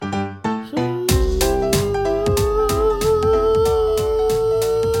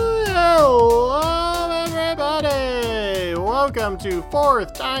welcome to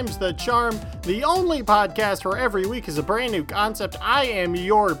Fourth Time's the Charm, the only podcast where every week is a brand new concept. I am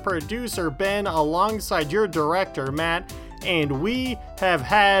your producer, Ben, alongside your director, Matt, and we have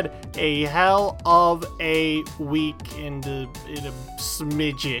had a hell of a week in a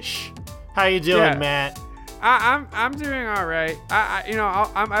smidgish. How you doing, Matt? I'm doing all right.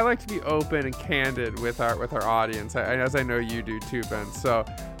 I like to be open and candid with our audience, as I know you do too, Ben. So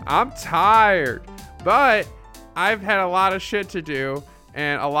I'm tired, but I've had a lot of shit to do,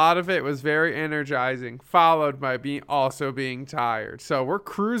 and a lot of it was very energizing, followed by being tired. So we're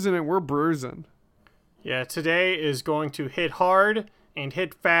cruising and we're bruising. Yeah, today is going to hit hard and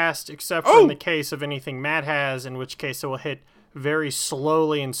hit fast, except for in the case of anything Matt has, in which case it will hit very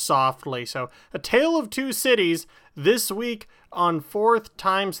slowly and softly. So, A Tale of Two Cities this week on Fourth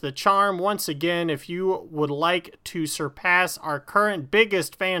Time's the Charm. Once again, if you would like to surpass our current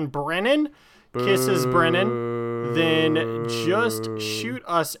biggest fan, Brennan, kisses Brennan, then just shoot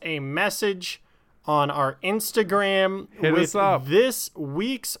us a message on our Instagram with this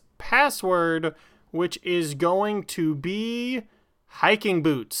week's password, which is going to be hiking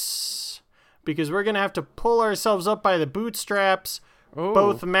boots. Because we're going to have to pull ourselves up by the bootstraps. Ooh.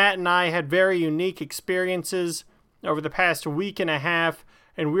 Both Matt and I had very unique experiences over the past week and a half,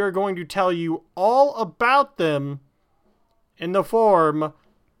 and we are going to tell you all about them in the form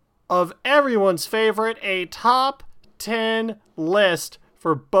of everyone's favorite, a top 10 list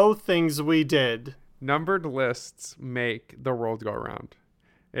for both things we did. Numbered lists make the world go round.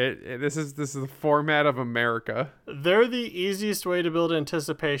 This is the format of America. They're the easiest way to build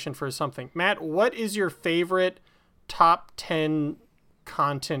anticipation for something. Matt, what is your favorite top 10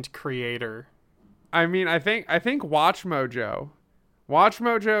 content creator? I mean, I think WatchMojo.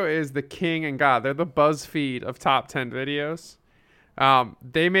 WatchMojo is the king and god. They're the BuzzFeed of top 10 videos.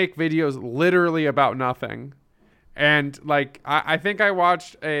 They make videos literally about nothing. And I think I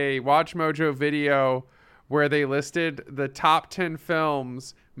watched a WatchMojo video where they listed the top 10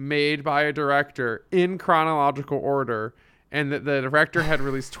 films made by a director in chronological order, and the director had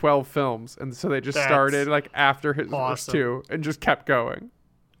released 12 films, and so they just started after his two and just kept going.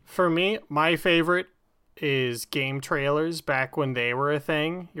 For me, my favorite is game trailers back when they were a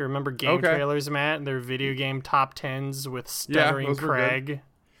thing. You remember game trailers, Matt, and their video game top 10s with Stuttering Craig?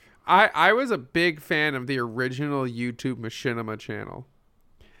 I was a big fan of the original YouTube Machinima channel.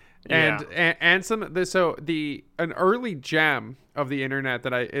 And an early gem of the internet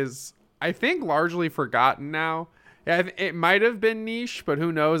that I think largely forgotten now. It might have been niche, but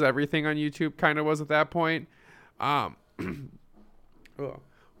who knows? Everything on YouTube kind of was at that point.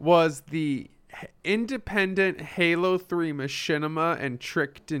 Was the independent Halo 3 Machinima and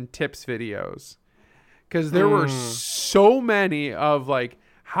Tricked and Tips videos, because there were so many of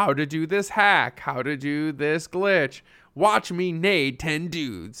how to do this hack, how to do this glitch. Watch me nade 10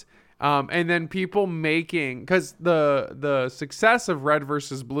 dudes. And then people making, because the success of Red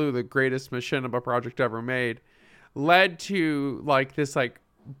vs. Blue, the greatest Machinima project ever made, led to this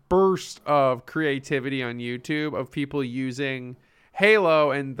burst of creativity on YouTube of people using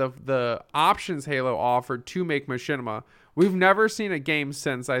Halo and the options Halo offered to make Machinima. We've never seen a game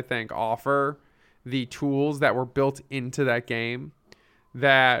since, I think, offer the tools that were built into that game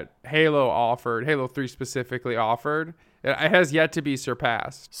that Halo offered, Halo 3 specifically offered. It has yet to be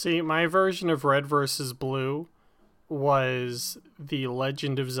surpassed. See, my version of Red vs. Blue was the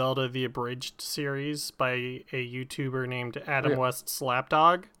Legend of Zelda The Abridged series by a YouTuber named Adam West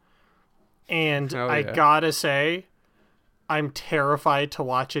Slapdog. And I gotta say, I'm terrified to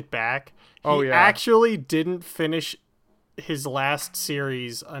watch it back. He actually didn't finish his last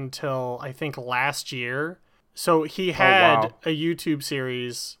series until, I think, last year. So he had a YouTube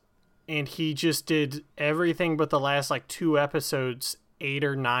series, and he just did everything but the last 2 episodes 8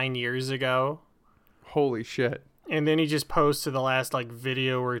 or 9 years ago. Holy shit. And then he just posted the last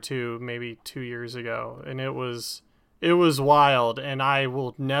video or two, maybe 2 years ago. And it was wild. And I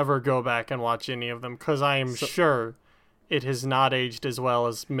will never go back and watch any of them, because I am sure it has not aged as well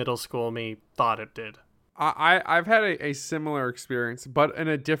as middle school me thought it did. I've had a similar experience, but in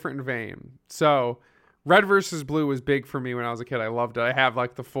a different vein. So Red vs. Blue was big for me when I was a kid. I loved it. I have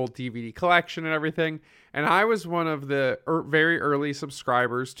the full DVD collection and everything. And I was one of the very early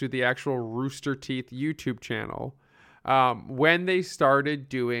subscribers to the actual Rooster Teeth YouTube channel when they started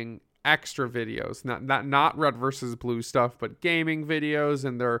doing extra videos, not Red vs. Blue stuff, but gaming videos,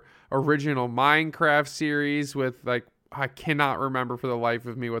 and their original Minecraft series with I cannot remember for the life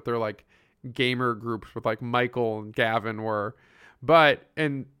of me what their gamer groups with Michael and Gavin were. But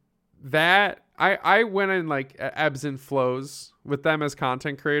and that I went in ebbs and flows with them as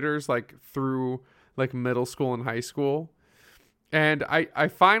content creators through middle school and high school. And I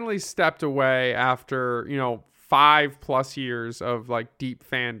finally stepped away after, 5+ years of like deep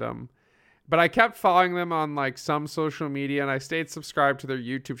fandom. But I kept following them on like some social media, and I stayed subscribed to their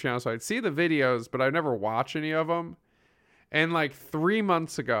YouTube channel. So I'd see the videos, but I'd never watch any of them. And like 3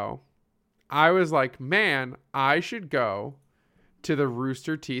 months ago, I was like, man, I should go to the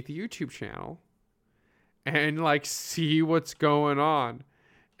Rooster Teeth YouTube channel and like see what's going on.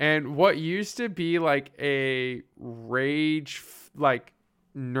 And what used to be like a rage, like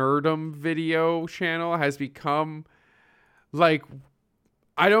nerdum video channel has become like,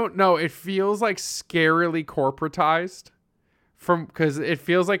 I don't know. It feels like scarily corporatized because it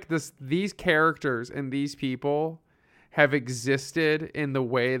feels like these characters and these people have existed in the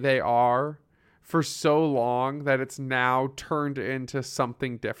way they are for so long that it's now turned into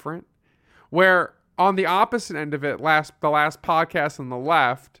something different. Where on the opposite end of it, the last podcast on the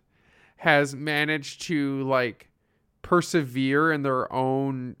left has managed to like persevere in their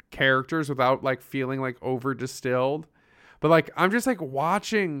own characters without like feeling like over distilled. But like I'm just like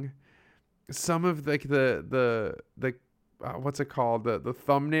watching some of like the what's it called, the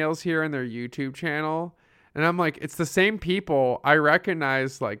thumbnails here in their YouTube channel, and I'm like, it's the same people. I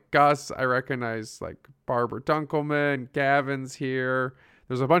recognize like Gus, I recognize like Barbara Dunkelman, Gavin's here.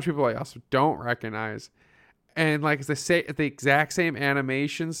 There's a bunch of people I also don't recognize, and like they say the exact same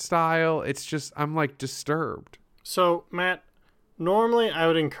animation style. It's just I'm like disturbed. So Matt, normally I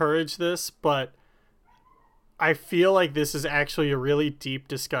would encourage this, but I feel like this is actually a really deep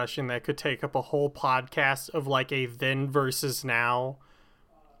discussion that could take up a whole podcast of like a then versus now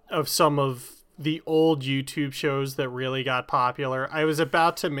of some of the old YouTube shows that really got popular. I was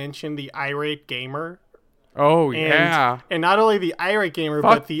about to mention the Irate Gamer. Oh, yeah. And not only the Irate Gamer,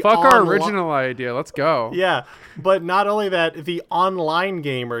 but the our original idea. Let's go. Yeah, but not only that, the Online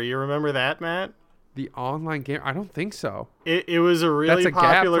Gamer. You remember that, Matt? The Online Gamer? I don't think so. It was a really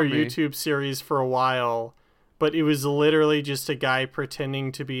popular YouTube series for a while. But it was literally just a guy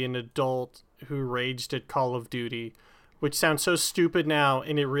pretending to be an adult who raged at Call of Duty, which sounds so stupid now,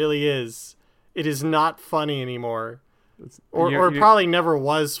 and it really is. It is not funny anymore. Or it probably never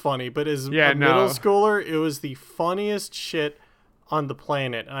was funny, but as a middle schooler, it was the funniest shit on the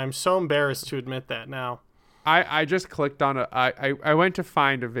planet. And I'm so embarrassed to admit that now. I just clicked on it. I went to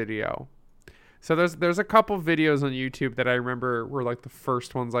find a video. So there's a couple videos on YouTube that I remember were like the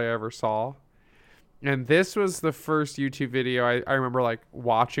first ones I ever saw. And this was the first YouTube video I remember like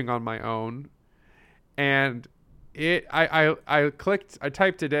watching on my own. And I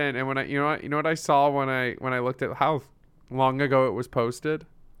typed it in, and when you know what I saw when I looked at how long ago it was posted?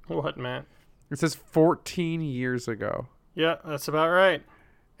 What, Matt? It says 14 years ago. Yeah, that's about right.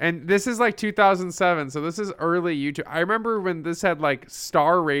 And this is like 2007, so this is early YouTube. I remember when this had like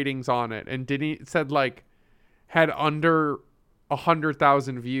star ratings on it, and it said like had under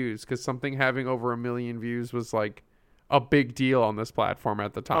 100,000 views, because something having over 1 million views was like a big deal on this platform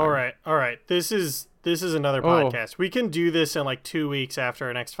at the time. All right. This is another podcast. We can do this in like 2 weeks after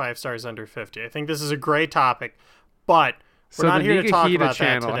our next 5 stars under 50. I think this is a great topic, but we're not here to talk about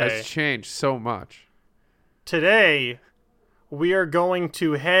that today. Has changed so much. Today, we are going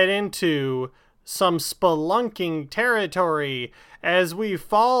to head into some spelunking territory as we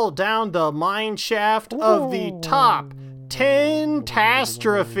fall down the mine shaft of the top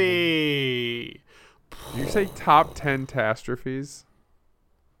 10-tastrophe. Did you say top 10 catastrophes?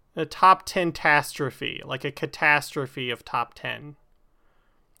 A top 10-tastrophe, like a catastrophe of top 10.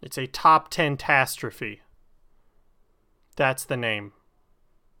 It's a top 10-tastrophe. That's the name.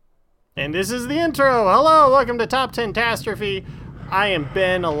 And this is the intro. Hello, welcome to Top 10-tastrophe. I am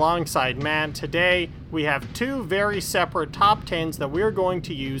Ben alongside Matt. Today, we have 2 very separate top 10s that we're going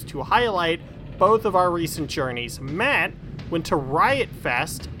to use to highlight both of our recent journeys. Matt went to Riot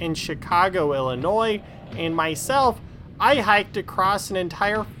Fest in Chicago, Illinois, and myself, I hiked across an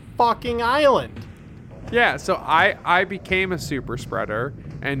entire fucking island. Yeah, so I became a super spreader,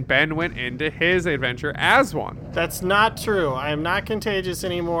 and Ben went into his adventure as one. That's not true. I am not contagious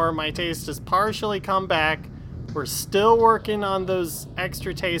anymore. My taste has partially come back. We're still working on those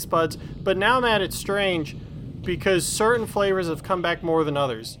extra taste buds. But now, Matt, it's strange because certain flavors have come back more than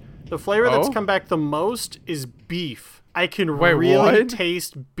others. The flavor that's come back the most is beef. I can really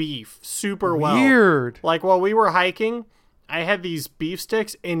taste beef super well. Weird. Like while we were hiking, I had these beef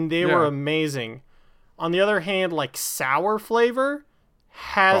sticks and they were amazing. On the other hand, like sour flavor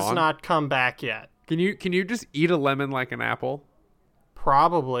has not come back yet. Can you just eat a lemon like an apple?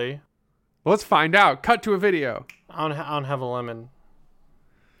 Probably. Let's find out. Cut to a video. I don't have a lemon.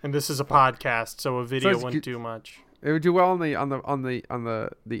 And this is a podcast, so a video wouldn't do much. It would do well on the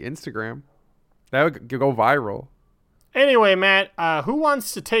Instagram. That would go viral. Anyway, Matt, who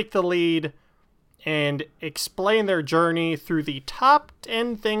wants to take the lead and explain their journey through the top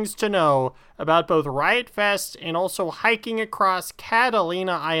 10 things to know about both Riot Fest and also hiking across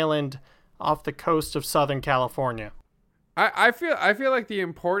Catalina Island off the coast of Southern California? I feel like the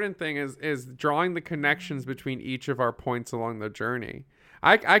important thing is drawing the connections between each of our points along the journey.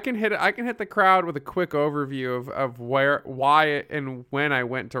 I can hit the crowd with a quick overview of why and when I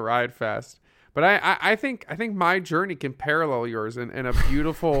went to Riot Fest. But I think my journey can parallel yours in a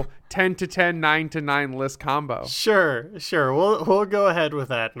beautiful 10 to 10, 9 to 9 list combo. Sure. We'll go ahead with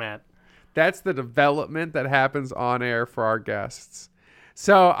that, Matt. That's the development that happens on air for our guests.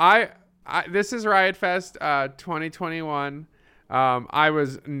 So this is Riot Fest 2021. I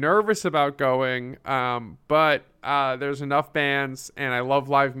was nervous about going, but there's enough bands, and I love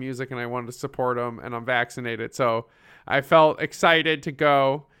live music, and I wanted to support them, and I'm vaccinated, so I felt excited to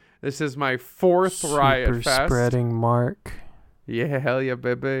go. This is my fourth Riot Fest. Super spreading mark. Yeah, hell yeah,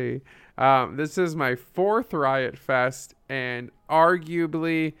 baby. This is my fourth Riot Fest, and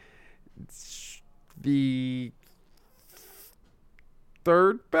arguably the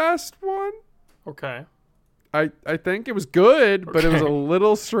third best one. Okay. I think it was good, but it was a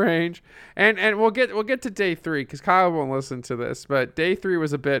little strange. And we'll get to day 3 because Kyle won't listen to this. But day 3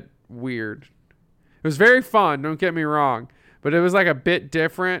 was a bit weird. It was very fun. Don't get me wrong, but it was like a bit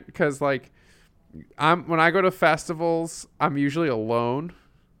different because like when I go to festivals, I'm usually alone,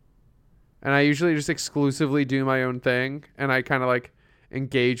 and I usually just exclusively do my own thing, and I kind of like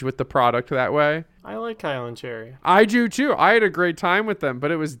engage with the product that way. I like Island Cherry. I do too. I had a great time with them, but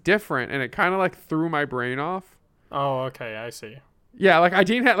it was different, and it kind of like threw my brain off. Oh, okay, I see. Yeah, like I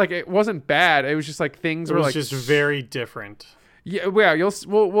didn't have like it wasn't bad. It was just like things were like just very different. Yeah,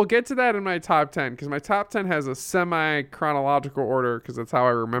 we'll get to that in my top 10 because my top 10 has a semi chronological order because that's how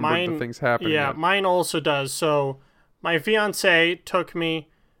I remember the things happening. Yeah, mine also does. So my fiance took me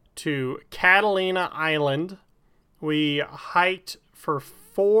to Catalina Island. We hiked for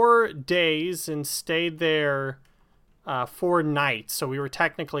 4 days and stayed there 4 nights. So we were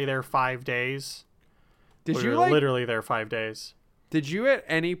technically there 5 days. We were literally there 5 days. Did you at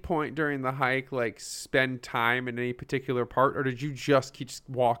any point during the hike like spend time in any particular part, or did you just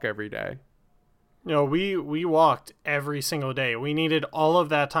walk every day? No, we walked every single day. We needed all of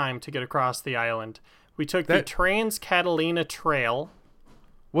that time to get across the island. We took the Trans Catalina Trail.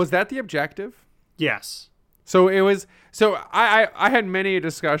 Was that the objective? Yes. So it was. So I had many a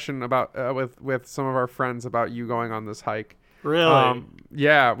discussion about with some of our friends about you going on this hike. Really?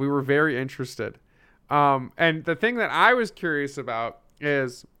 Yeah, we were very interested. And the thing that I was curious about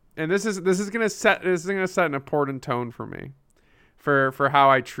is, and this is gonna set an important tone for me, for how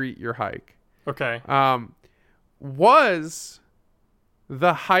I treat your hike. Okay. Was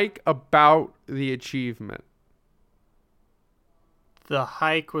the hike about the achievement? The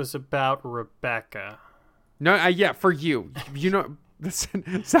hike was about Rebecca. No, yeah, for you. You know, that's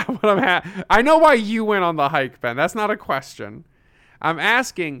not what I'm at. I know why you went on the hike, Ben. That's not a question. I'm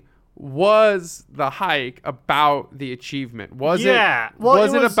asking, was the hike about the achievement? Was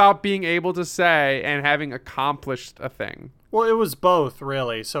it about being able to say and having accomplished a thing? Well, it was both,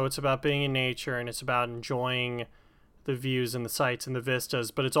 really. So it's about being in nature, and it's about enjoying the views and the sights and the vistas,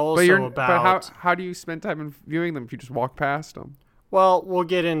 but it's also about... But how do you spend time in viewing them if you just walk past them? Well, we'll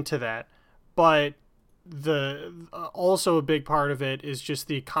get into that. But also a big part of it is just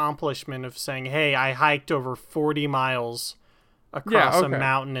the accomplishment of saying, hey, I hiked over 40 miles across a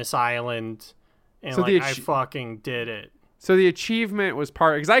mountainous island, and so I fucking did it. So the achievement was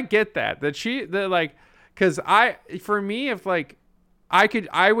part, because I get that because for me, if like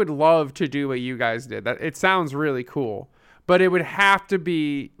I would love to do what you guys did. That it sounds really cool, but it would have to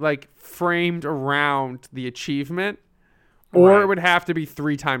be like framed around the achievement, or it would have to be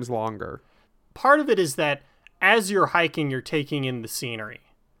 3 times longer. Part of it is that as you're hiking, you're taking in the scenery.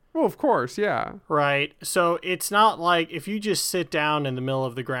 Well, of course, yeah. Right. So it's not like if you just sit down in the middle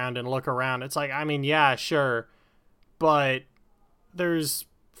of the ground and look around, it's like, I mean, yeah, sure. But there's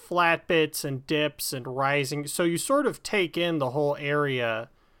flat bits and dips and rising. So you sort of take in the whole area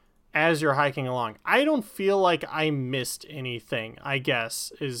as you're hiking along. I don't feel like I missed anything, I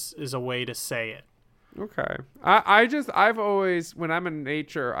guess, is a way to say it. Okay. I've always, when I'm in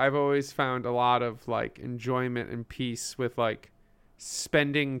nature, I've always found a lot of like enjoyment and peace with like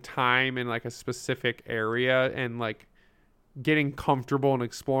spending time in like a specific area and like getting comfortable and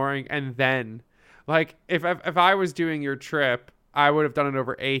exploring. And then like if I was doing your trip, I would have done it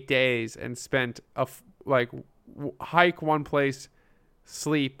over 8 days and spent hike one place,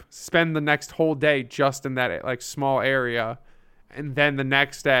 sleep, spend the next whole day just in that like small area, and then the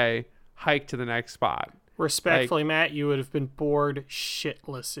next day hike to the next spot. Respectfully, Matt, you would have been bored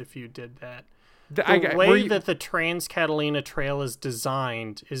shitless if you did that. The that the Trans-Catalina Trail is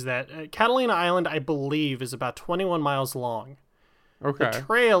designed is that Catalina Island, I believe, is about 21 miles long. Okay. The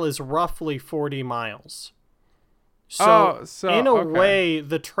trail is roughly 40 miles. So in a way,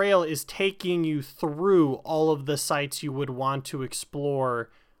 the trail is taking you through all of the sites you would want to explore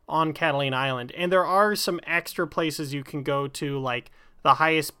on Catalina Island. And there are some extra places you can go to, like the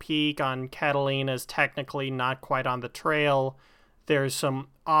highest peak on Catalina is technically not quite on the trail. There's some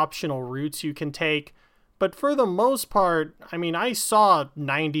optional routes you can take. But for the most part, I mean, I saw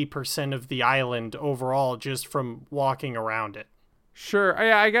 90% of the island overall just from walking around it. Sure.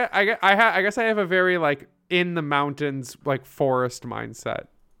 Yeah, I guess I have a very, like, in the mountains, like, forest mindset.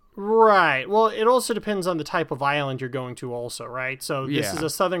 Right. Well, it also depends on the type of island you're going to also, right? So this is a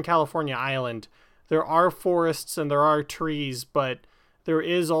Southern California island. There are forests and there are trees, but there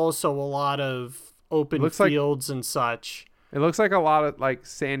is also a lot of open fields and such. It looks like a lot of, like,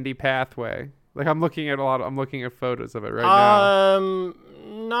 sandy pathway. Like, I'm looking at photos of it right now.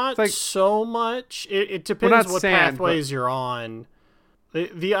 Not like, so much. It depends what pathways you're on.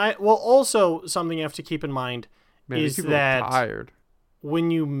 Also something you have to keep in mind is that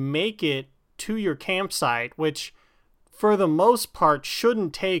when you make it to your campsite, which for the most part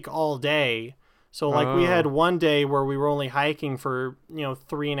shouldn't take all day. So like we had one day where we were only hiking for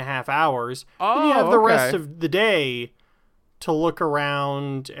 3.5 hours. And you have the rest of the day to look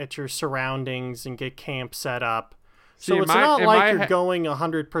around at your surroundings and get camp set up. So it's not like you're going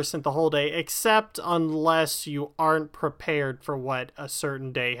 100% the whole day, except unless you aren't prepared for what a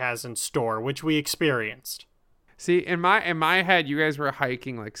certain day has in store, which we experienced. See, in my head, you guys were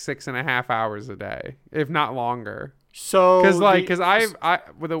hiking like 6.5 hours a day, if not longer. So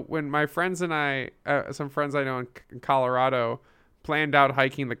when my friends and I, some friends I know in Colorado, planned out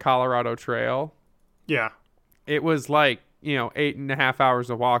hiking the Colorado Trail. Yeah, it was like 8.5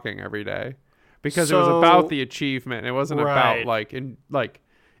 hours of walking every day. Because it was about the achievement. It wasn't about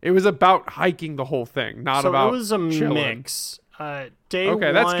it was about hiking the whole thing, not about it was a chilling. Mix. Day one,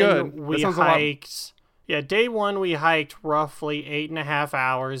 that's good. We hiked. Yeah, day one we hiked roughly 8.5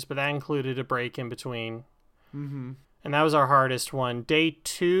 hours, but that included a break in between. Mm-hmm. And that was our hardest one. Day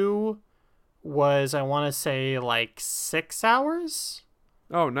two was, I want to say, like 6 hours.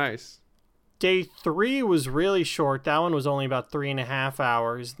 Oh, nice. Day 3 was really short. That one was only about 3.5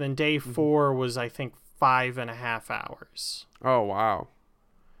 hours. Then day 4 was, I think, 5.5 hours. Oh, wow.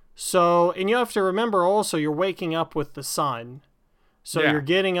 So, and you have to remember also, you're waking up with the sun. So you're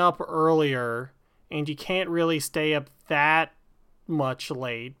getting up earlier, and you can't really stay up that much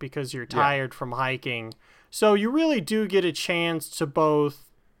late because you're tired from hiking. So you really do get a chance to both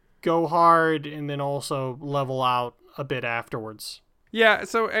go hard and then also level out a bit afterwards. Yeah,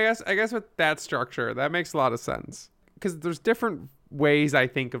 so I guess with that structure, that makes a lot of sense. Because there's different ways I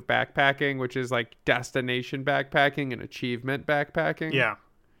think of backpacking, which is like destination backpacking and achievement backpacking. Yeah.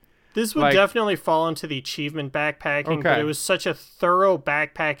 This would definitely fall into the achievement backpacking, but it was such a thorough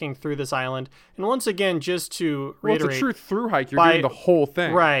backpacking through this island. And once again, just to reiterate... Well, it's a true through hike. You're doing the whole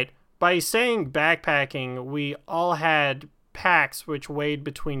thing. Right. By saying backpacking, we all had packs which weighed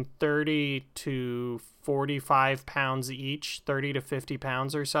between 30 to 45 pounds each, 30 to 50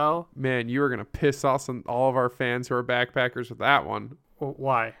 pounds or so. Man, you were going to piss off all of our fans who are backpackers with that one.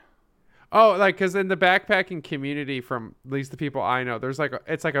 Why? Oh, like, because in the backpacking community, from at least the people I know, there's like,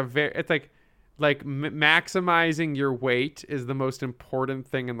 maximizing your weight is the most important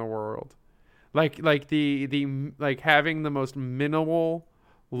thing in the world. Like having the most minimal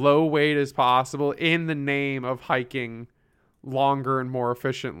low weight as possible in the name of hiking longer and more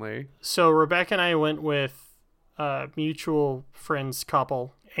efficiently. So Rebecca and I went with a mutual friends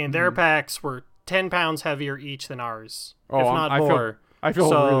couple, and their packs were 10 pounds heavier each than ours, if not more. I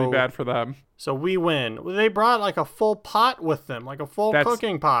feel really bad for them. So we win. They brought like a full pot with them, like a full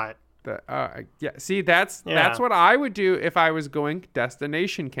cooking pot. See, that's what I would do if I was going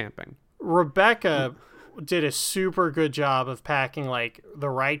destination camping. Rebecca did a super good job of packing like the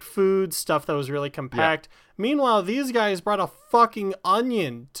right food, stuff that was really compact. Yeah. Meanwhile, these guys brought a fucking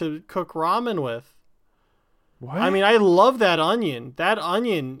onion to cook ramen with. What? I mean, I love that onion. That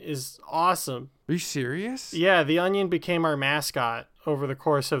onion is awesome. Are you serious? Yeah, the onion became our mascot over the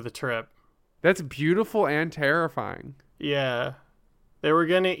course of the trip. That's beautiful and terrifying. Yeah. They were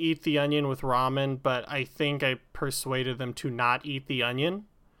going to eat the onion with ramen, but I think I persuaded them to not eat the onion.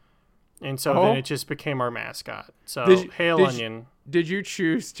 And so then it just became our mascot. So, hail onion. Did you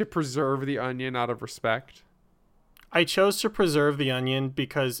choose to preserve the onion out of respect? I chose to preserve the onion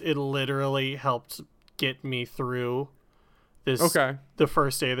because it literally helped get me through the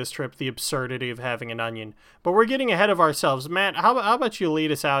first day of this trip, the absurdity of having an onion. But we're getting ahead of ourselves. Matt, how about you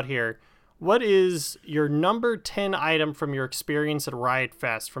lead us out here? What is your number 10 item from your experience at Riot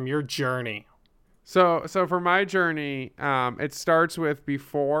Fest, from your journey? So for my journey, it starts with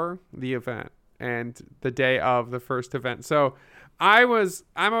before the event and the day of the first event. So I'm always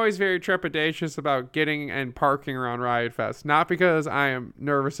very trepidatious about getting and parking around Riot Fest, not because I am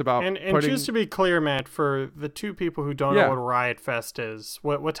nervous about and just to be clear, Matt, for the two people who don't know what Riot Fest is,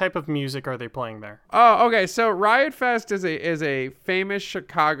 what type of music are they playing there? Oh, okay. So Riot Fest is a famous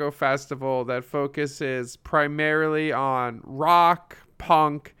Chicago festival that focuses primarily on rock,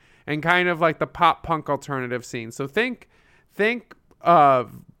 punk, and kind of like the pop punk alternative scene. So think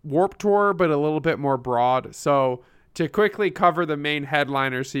Warped Tour, but a little bit more broad. So to quickly cover the main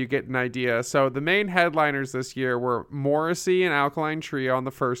headliners so you get an idea. So the main headliners this year were Morrissey and Alkaline Trio on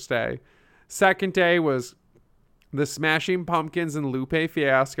the first day. Second day was the Smashing Pumpkins and Lupe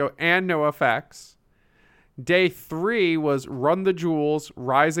Fiasco and NoFX. Day 3 was Run the Jewels,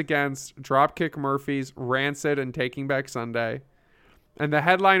 Rise Against, Dropkick Murphys, Rancid, and Taking Back Sunday. And the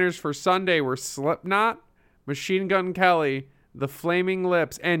headliners for Sunday were Slipknot, Machine Gun Kelly, The Flaming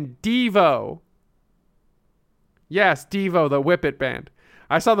Lips, and Devo. Yes, Devo, the Whip It band.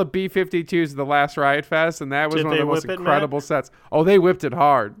 I saw the B-52s at the last Riot Fest, and that was one of the most incredible sets. Oh, they whipped it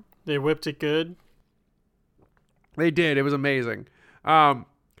hard. They whipped it good? They did. It was amazing.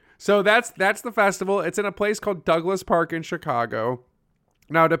 So that's the festival. It's in a place called Douglas Park in Chicago.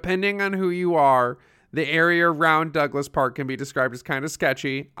 Now, depending on who you are, the area around Douglas Park can be described as kind of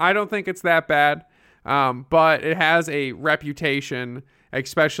sketchy. I don't think it's that bad, but it has a reputation,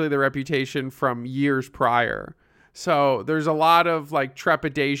 especially the reputation from years prior. So there's a lot of like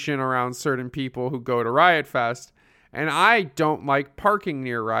trepidation around certain people who go to Riot Fest. And I don't like parking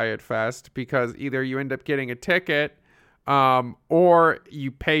near Riot Fest because either you end up getting a ticket or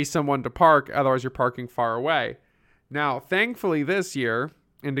you pay someone to park. Otherwise, you're parking far away. Now, thankfully this year,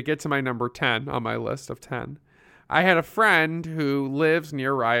 and to get to my number 10 on my list of 10, I had a friend who lives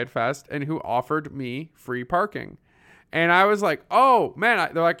near Riot Fest and who offered me free parking. And I was like, oh,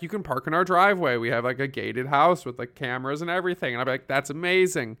 man, they're like, you can park in our driveway. We have like a gated house with like cameras and everything. And I'm like, that's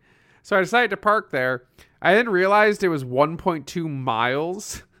amazing. So I decided to park there. I then realized it was 1.2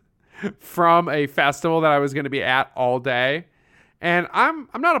 miles from a festival that I was going to be at all day. And I'm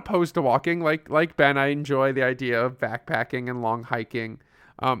not opposed to walking. Like Ben, I enjoy the idea of backpacking and long hiking.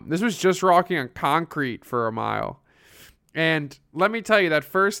 This was just walking on concrete for a mile. And let me tell you, that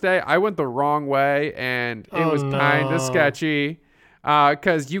first day, I went the wrong way, and it was kind of sketchy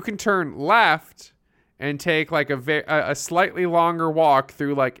because you can turn left and take like a slightly longer walk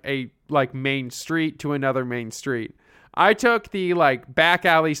through like a main street to another main street. I took the like back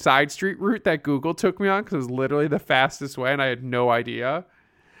alley side street route that Google took me on because it was literally the fastest way, and I had no idea.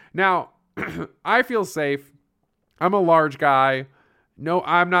 Now, I feel safe. I'm a large guy. No,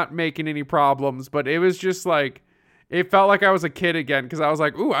 I'm not making any problems, but it was just like, it felt like I was a kid again because I was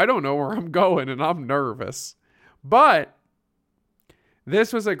like, ooh, I don't know where I'm going and I'm nervous. But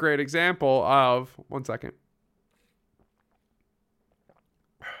this was a great example of, one second.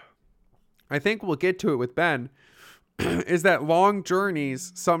 I think we'll get to it with Ben, is that long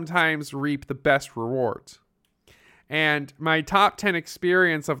journeys sometimes reap the best rewards. And my top 10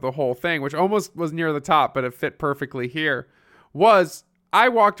 experience of the whole thing, which almost was near the top, but it fit perfectly here, was I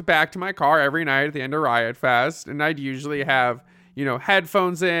walked back to my car every night at the end of Riot Fest, and I'd usually have,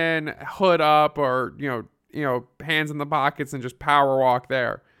 headphones in, hood up, or, hands in the pockets and just power walk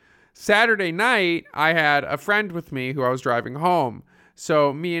there. Saturday night, I had a friend with me who I was driving home.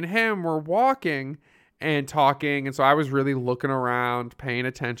 So me and him were walking and talking, and so I was really looking around, paying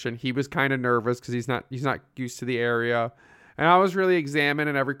attention. He was kind of nervous because he's not used to the area. And I was really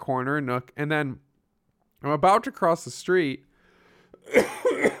examining every corner and nook. And then I'm about to cross the street.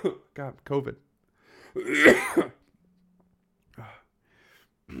 God, COVID.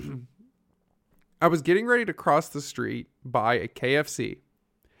 I was getting ready to cross the street by a KFC,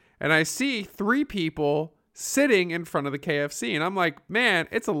 and I see 3 people sitting in front of the KFC, and I'm like, man,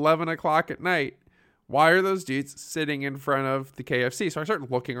 it's 11 o'clock at night. Why are those dudes sitting in front of the KFC? So I start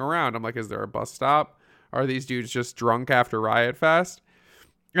looking around. I'm like, is there a bus stop? Are these dudes just drunk after Riot Fest?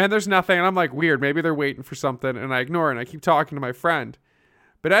 And there's nothing. And I'm like, weird. Maybe they're waiting for something. And I ignore it. And I keep talking to my friend.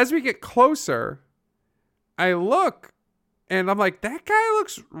 But as we get closer, I look and I'm like, that guy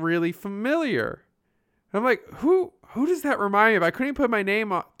looks really familiar. And I'm like, who does that remind me of? I couldn't put my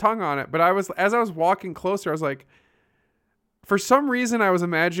tongue on it. But as I was walking closer, I was like, for some reason, I was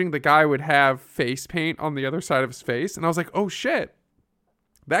imagining the guy would have face paint on the other side of his face. And I was like, oh shit,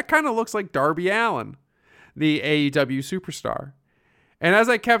 that kind of looks like Darby Allin. the AEW superstar. And as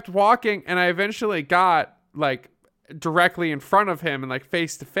I kept walking and I eventually got like directly in front of him and like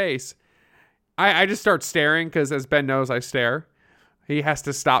face to face, I just start staring because as Ben knows, I stare. He has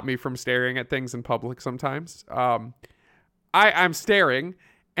to stop me from staring at things in public sometimes. I'm staring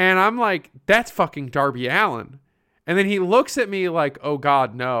and I'm like, that's fucking Darby Allin. And then he looks at me like, oh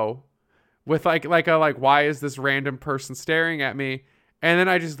God, no. With like why is this random person staring at me? And then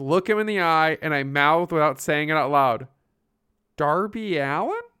I just look him in the eye and I mouth without saying it out loud, Darby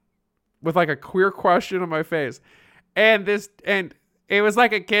Allin? With like a queer question on my face. And it was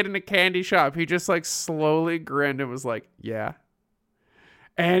like a kid in a candy shop. He just like slowly grinned and was like, yeah.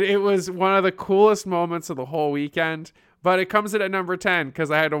 And it was one of the coolest moments of the whole weekend. But it comes in at number 10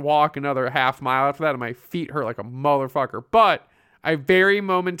 because I had to walk another half mile after that and my feet hurt like a motherfucker. But I very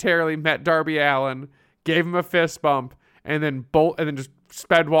momentarily met Darby Allin, gave him a fist bump, and then just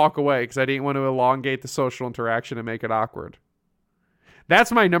sped walk away because I didn't want to elongate the social interaction and make it awkward.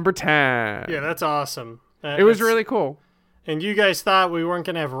 That's my number 10. Yeah, that's awesome. It was really cool. And you guys thought we weren't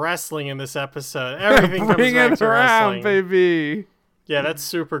going to have wrestling in this episode. Everything comes Bring back it to around, wrestling. baby. Yeah, that's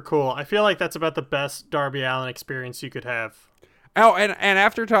super cool. I feel like that's about the best Darby Allin experience you could have. Oh, and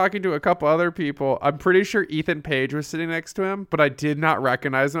after talking to a couple other people, I'm pretty sure Ethan Page was sitting next to him, but I did not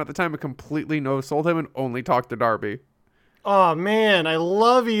recognize him at the time. I completely no-sold him and only talked to Darby. Oh, man, I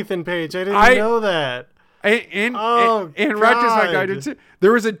love Ethan Page. I didn't know that. In retrospect, I did too.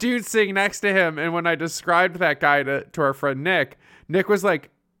 There was a dude sitting next to him, and when I described that guy to our friend Nick was like,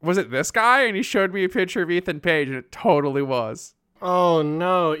 was it this guy? And he showed me a picture of Ethan Page, and it totally was. Oh,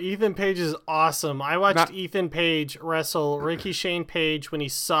 no. Ethan Page is awesome. I watched Ethan Page wrestle Ricky Shane Page when he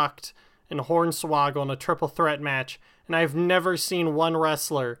sucked in Hornswoggle in a triple threat match, and I've never seen one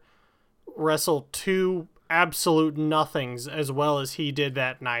wrestler wrestle two absolute nothings as well as he did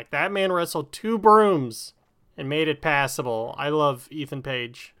that night. That man wrestled two brooms and made it passable. I love Ethan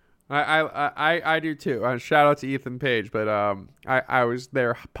Page. I do too. Shout out to Ethan Page, but I was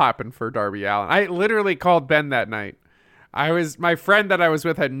there popping for Darby Allin. I literally called Ben that night. My friend that I was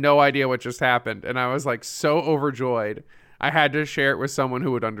with had no idea what just happened, and I was like so overjoyed. I had to share it with someone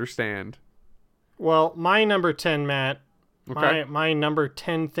who would understand. Well, my number 10, Matt. Okay. My number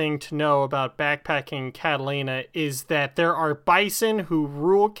 10 thing to know about backpacking Catalina is that there are bison who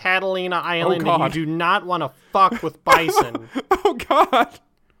rule Catalina Island, and you do not want to fuck with bison. Oh, God.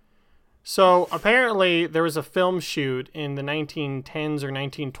 So, apparently, there was a film shoot in the 1910s or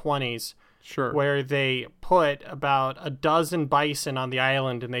 1920s where they put about a dozen bison on the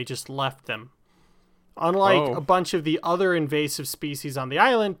island, and they just left them. Unlike a bunch of the other invasive species on the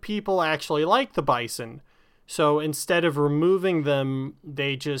island, people actually like the bison. So instead of removing them,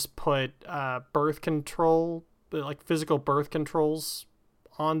 they just put birth control, like physical birth controls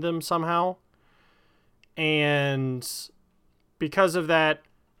on them somehow. And because of that,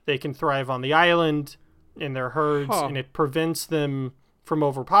 they can thrive on the island in their herds, and it prevents them from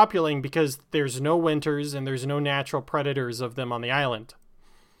overpopulating because there's no winters and there's no natural predators of them on the island.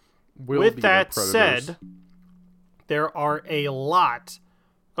 With that said, there are a lot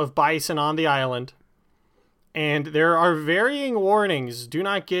of bison on the island. And there are varying warnings. Do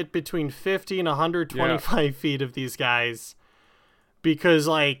not get between 50 and 125 feet of these guys. Because,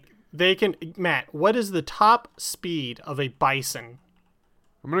 like, they can... Matt, what is the top speed of a bison?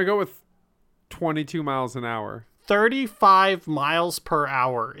 I'm going to go with 22 miles an hour. 35 miles per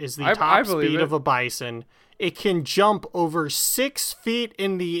hour is the top speed of a bison. It can jump over 6 feet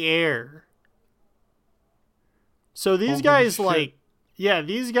in the air. So these guys, like... Yeah,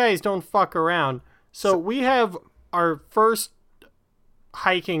 these guys don't fuck around. So we have our first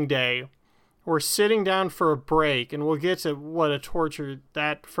hiking day. We're sitting down for a break, and we'll get to what a torture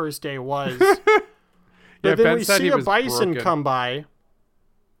that first day was. But then we see a bison come by,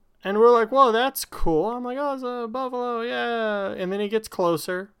 and we're like, whoa, that's cool. I'm like, oh, it's a buffalo, yeah. And then he gets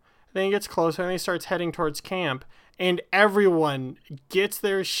closer. Then he gets closer, and he starts heading towards camp. And everyone gets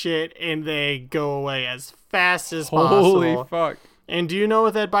their shit, and they go away as fast as possible. Holy fuck. And do you know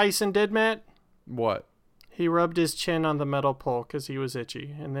what that bison did, Matt? What? He rubbed his chin on the metal pole because he was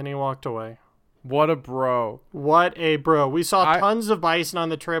itchy, and then he walked away. What a bro. What a bro. We saw tons of bison on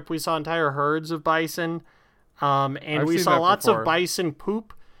the trip. We saw entire herds of bison. And we saw lots of bison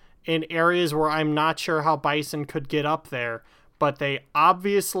poop in areas where I'm not sure how bison could get up there, but they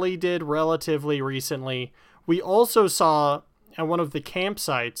obviously did relatively recently. We also saw at one of the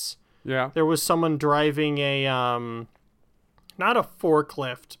campsites, there was someone driving a, not a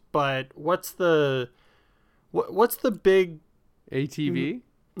forklift, but what's the big... ATV?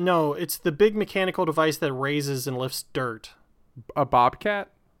 No, it's the big mechanical device that raises and lifts dirt. A bobcat?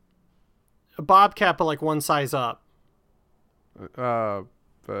 a bobcat, but like one size up.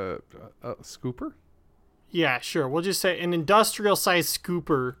 Scooper? Yeah, sure. We'll just say an industrial-sized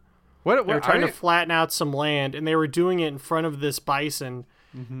scooper. What? They were trying to flatten out some land, and they were doing it in front of this bison.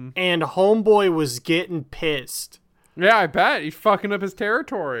 And homeboy was getting pissed. Yeah, I bet. He's fucking up his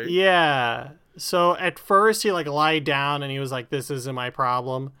territory. Yeah. So at first he like lied down and he was like, this isn't my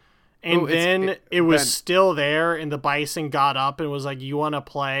problem. And then it was still there, and the bison got up and was like, you want to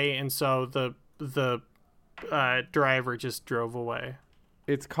play? And so the driver just drove away.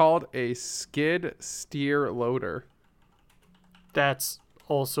 It's called a skid steer loader. That's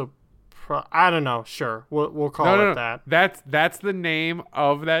also... I don't know. Sure. We'll call it that. That's the name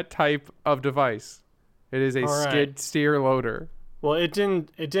of that type of device. It is a skid steer loader. Well, it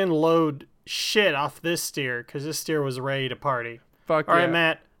didn't load shit off this steer because this steer was ready to party. Fuck All yeah. right,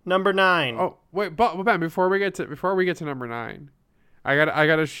 Matt. Number 9. Oh wait, but Ben, before we get to number 9, I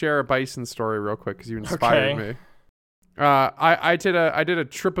gotta share a bison story real quick because you inspired me. I did a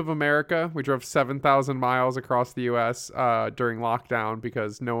trip of America. We drove 7,000 miles across the U.S. During lockdown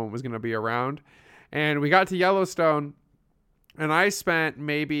because no one was going to be around. And we got to Yellowstone, and I spent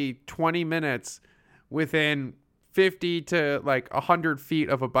maybe 20 minutes within 50 to like 100 feet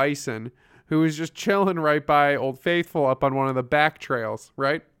of a bison who was just chilling right by Old Faithful up on one of the back trails,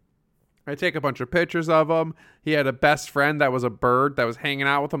 right? I take a bunch of pictures of him. He had a best friend that was a bird that was hanging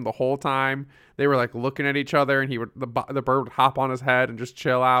out with him the whole time. They were like looking at each other, and the bird would hop on his head and just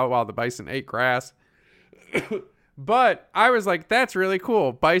chill out while the bison ate grass. But I was like, that's really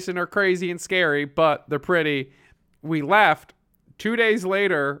cool. Bison are crazy and scary, but they're pretty. We left. 2 days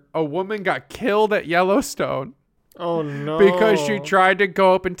later, a woman got killed at Yellowstone. Oh, no. Because she tried to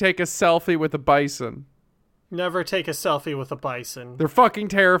go up and take a selfie with a bison. Never take a selfie with a bison. They're fucking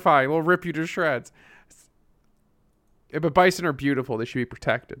terrifying. They'll rip you to shreds. But bison are beautiful. They should be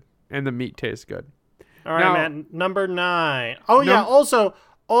protected. And the meat tastes good. All right, Matt. Number 9. Oh, yeah.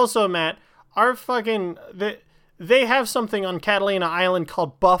 Also, Matt, our fucking... They have something on Catalina Island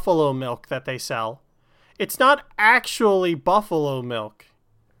called buffalo milk that they sell. It's not actually buffalo milk.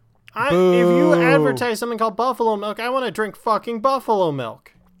 If you advertise something called buffalo milk, I want to drink fucking buffalo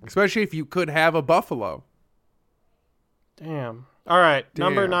milk. Especially if you could have a buffalo. Damn. All right,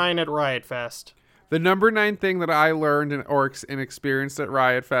 number 9 at Riot Fest. The number 9 thing that I learned and experienced at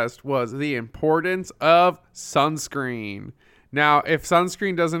Riot Fest was the importance of sunscreen. Now, if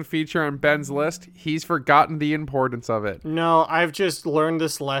sunscreen doesn't feature on Ben's list, he's forgotten the importance of it. No, I've just learned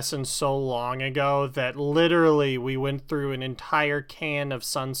this lesson so long ago that literally we went through an entire can of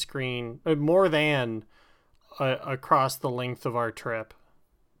sunscreen, more than across the length of our trip.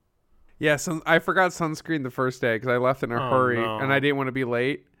 Yeah, I forgot sunscreen the first day because I left in a hurry and I didn't want to be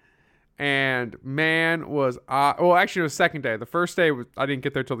late. And man, actually it was second day. The first day I didn't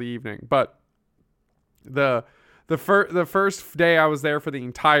get there till the evening, but the first day I was there for the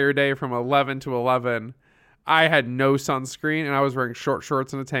entire day from 11 to 11, I had no sunscreen and I was wearing short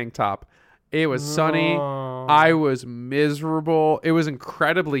shorts and a tank top. It was sunny. I was miserable. It was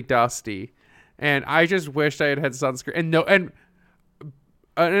incredibly dusty, and I just wished I had sunscreen. And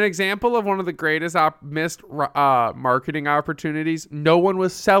an example of one of the greatest missed marketing opportunities, no one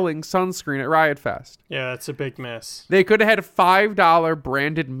was selling sunscreen at Riot Fest. Yeah, that's a big miss. They could have had $5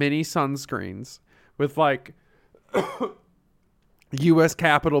 branded mini sunscreens with like U.S.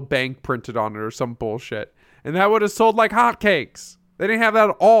 Capital Bank printed on it or some bullshit. And that would have sold like hotcakes. They didn't have that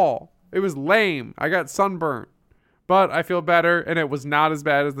at all. It was lame. I got sunburnt. But I feel better, and it was not as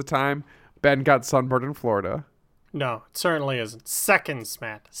bad as the time Ben got sunburned in Florida. No, it certainly isn't. Seconds,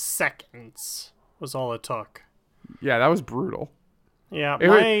 Matt. Seconds was all it took. Yeah, that was brutal. Yeah,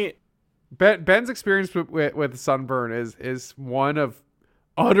 Ben's experience with sunburn is one of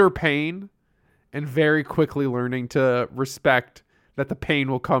utter pain and very quickly learning to respect that the pain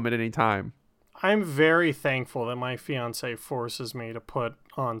will come at any time. I'm very thankful that my fiance forces me to put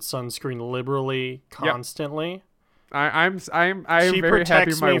on sunscreen liberally, constantly. Yep. I'm very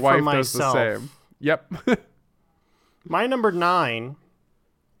happy my wife does the same. Yep. My number 9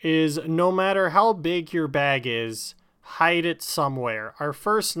 is no matter how big your bag is, hide it somewhere. Our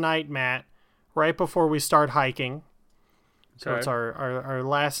first night, Matt, right before we start hiking. So it's our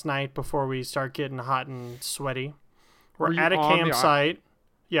last night before we start getting hot and sweaty. We're at a campsite.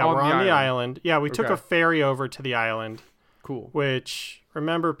 Yeah, we're on the island. Yeah, we took a ferry over to the island. Cool. Which,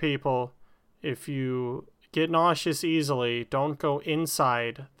 remember people, if you get nauseous easily, don't go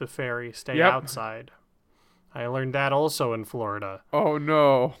inside the ferry. Stay outside. I learned that also in Florida. Oh,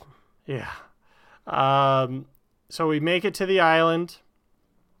 no. Yeah. So we make it to the island.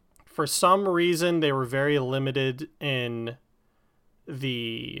 For some reason, they were very limited in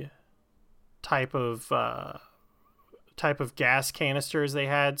the type of gas canisters they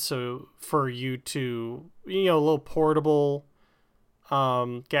had. So for you to, little portable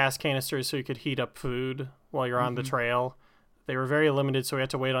gas canisters so you could heat up food while you're on the trail. They were very limited, so we had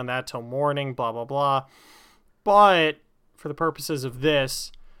to wait on that till morning, blah, blah, blah. But for the purposes of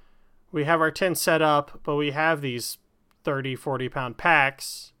this, we have our tent set up, but we have these 30, 40-pound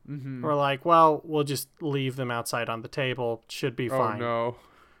packs. We're like, well, we'll just leave them outside on the table. Should be fine. Oh, no.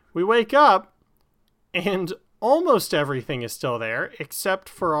 We wake up, and almost everything is still there, except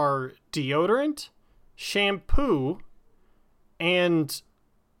for our deodorant, shampoo, and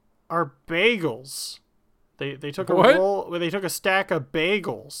our bagels. They took a roll. They took a stack of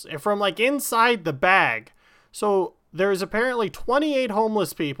bagels from like inside the bag. So there's apparently 28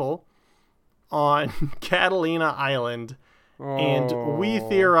 homeless people on Catalina Island, and we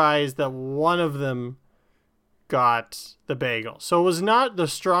theorized that one of them got the bagel. So it was not the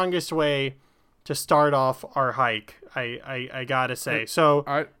strongest way to start off our hike. I gotta say. So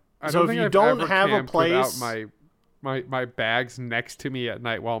I so if you don't have a place, without my bags next to me at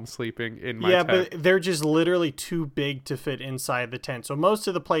night while I'm sleeping in my tent. but they're just literally too big to fit inside the tent. So most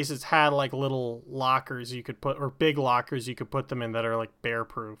of the places had like little lockers you could put, or big lockers you could put them in that are like bear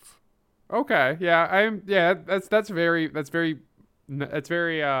proof. Okay, yeah, that's very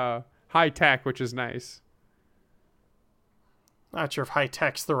high tech, which is nice. Not sure if high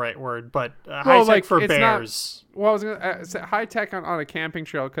tech's the right word, but high tech for bears. I was gonna say high tech on a camping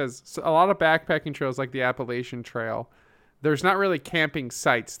trail, because a lot of backpacking trails like the Appalachian Trail, there's not really camping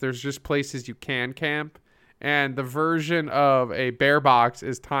sites. There's just places you can camp, and the version of a bear box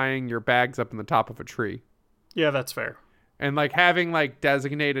is tying your bags up in the top of a tree. Yeah, that's fair. And like having like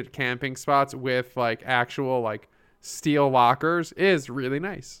designated camping spots with like actual like steel lockers is really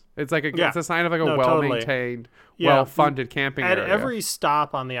nice. It's like it's a sign of like a well-maintained, well-funded camping area. At every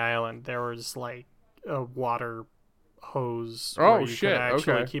stop on the island, there was like a water hose where you could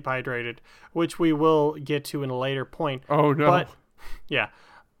actually keep hydrated, which we will get to in a later point. Oh no.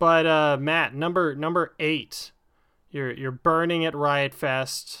 But Matt, number 8. You're burning at Riot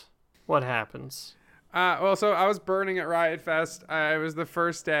Fest. What happens? So I was burning at Riot Fest. It was the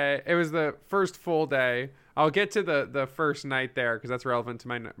first day. It was the first full day. I'll get to the first night there because that's relevant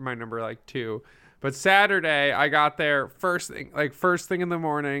to my number like 2. But Saturday, I got there first thing in the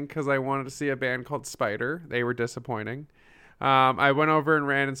morning because I wanted to see a band called Spider. They were disappointing. I went over and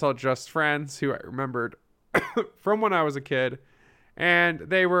ran and saw Just Friends, who I remembered from when I was a kid, and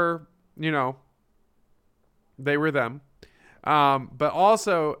they were, they were them. But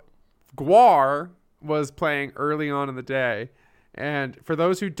also, Gwar was playing early on in the day. And for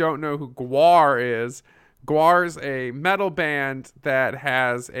those who don't know who Gwar is, Gwar's a metal band that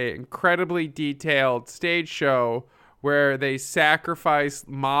has an incredibly detailed stage show where they sacrifice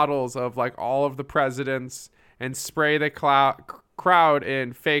models of like all of the presidents and spray the crowd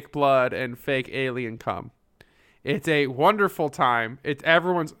in fake blood and fake alien cum. It's a wonderful time.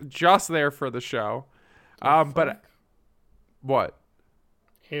 Everyone's just there for the show. But what?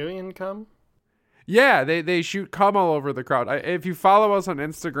 Alien cum? Yeah, they shoot cum all over the crowd. If you follow us on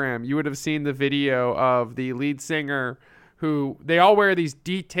Instagram, you would have seen the video of the lead singer who, they all wear these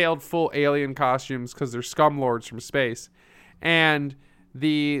detailed full alien costumes because they're scumlords from space. And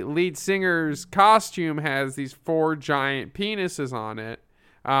the lead singer's costume has these 4 giant penises on it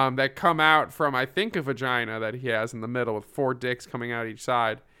that come out from, I think, a vagina that he has in the middle with 4 dicks coming out each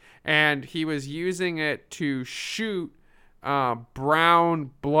side. And he was using it to shoot brown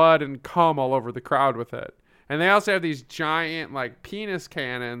blood and cum all over the crowd with it. And they also have these giant like penis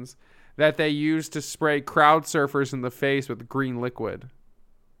cannons that they use to spray crowd surfers in the face with green liquid.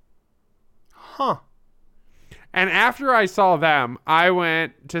 Huh. And after I saw them, I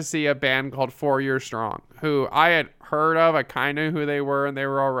went to see a band called 4 Year Strong, who I had heard of. I kind of knew who they were, and they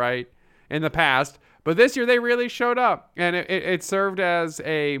were all right in the past. But this year they really showed up, and it served as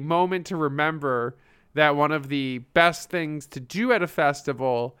a moment to remember that one of the best things to do at a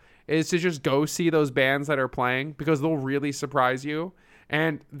festival is to just go see those bands that are playing, because they'll really surprise you.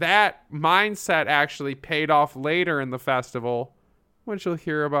 And that mindset actually paid off later in the festival, which you'll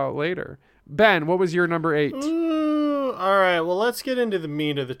hear about later. Ben, what was your number 8? Ooh, all right, well, let's get into the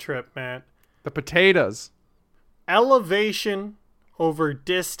meat of the trip, Matt. The potatoes. Elevation over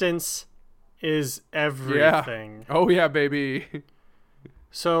distance is everything. Yeah. Oh, yeah, baby.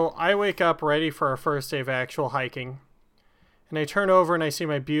 So I wake up ready for our first day of actual hiking, and I turn over and I see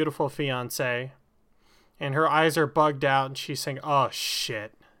my beautiful fiance, and her eyes are bugged out, and she's saying, "Oh,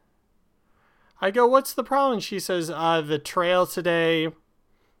 shit." I go, "What's the problem?" She says, the trail today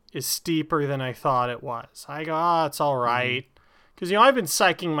is steeper than I thought it was. I go, "Oh, it's all right." Because, I've been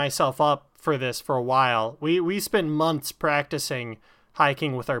psyching myself up for this for a while. We spent months practicing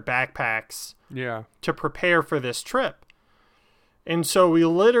hiking with our backpacks to prepare for this trip. And so we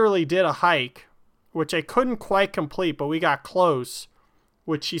literally did a hike, which I couldn't quite complete, but we got close,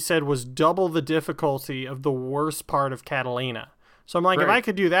 which she said was double the difficulty of the worst part of Catalina. So I'm like, if I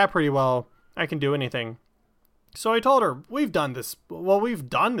could do that pretty well, I can do anything. So I told her, we've done this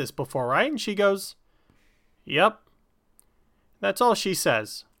before, right? And she goes, yep. That's all she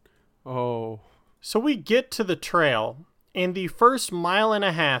says. Oh. So we get to the trail, and the first 1.5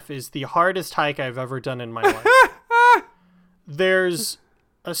 miles is the hardest hike I've ever done in my life. There's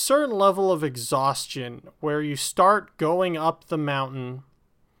a certain level of exhaustion where you start going up the mountain,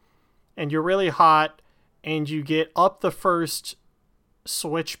 and you're really hot, and you get up the first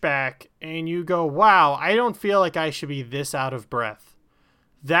switchback, and you go, wow, I don't feel like I should be this out of breath.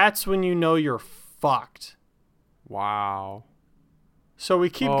 That's when you know you're fucked. Wow. So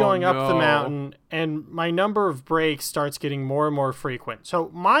we keep going up the mountain, and my number of breaks starts getting more and more frequent. So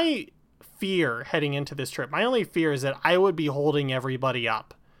my fear heading into this trip, my only fear is that I would be holding everybody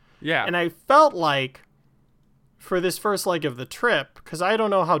up. Yeah. And I felt like for this first leg of the trip, because I don't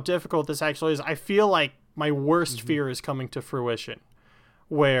know how difficult this actually is, I feel like my worst fear is coming to fruition,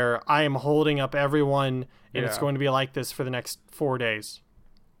 where I am holding up everyone, and it's going to be like this for the next 4 days.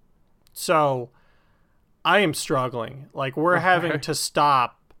 So I am struggling. Like, we're having to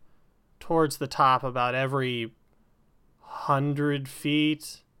stop towards the top about every 100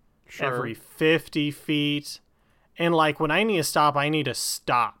 feet, every 50 feet. And, like, when I need to stop, I need to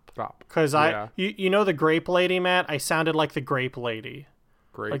stop. Because you know the grape lady, Matt? I sounded like the grape lady.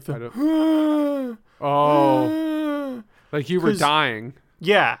 Grape? Like the, like you were dying.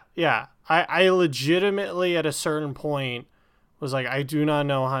 Yeah. I legitimately, at a certain point, was like, I do not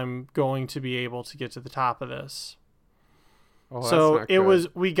know how I'm going to be able to get to the top of this. Oh, so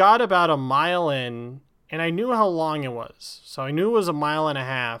we got about 1 mile in, and I knew how long it was. So I knew it was 1.5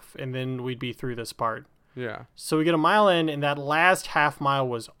 miles, and then we'd be through this part. Yeah. So we get 1 mile in, and that last half mile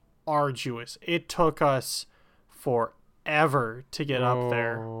was arduous. It took us forever to get up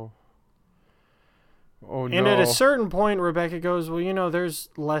there. Oh, no. And at a certain point, Rebecca goes, well, you know, there's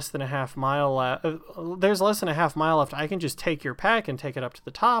less than a half mile left. I can just take your pack and take it up to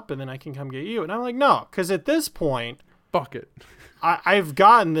the top, and then I can come get you. And I'm like, no, because at this point, fuck it. I've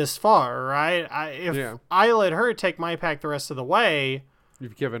gotten this far, right? If I let her take my pack the rest of the way,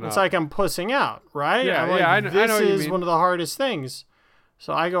 you've given up. It's like I'm pussing out, right? Yeah, I know this is one of the hardest things.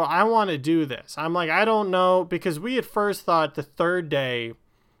 So I go, I want to do this. I'm like, I don't know, because we at first thought the third day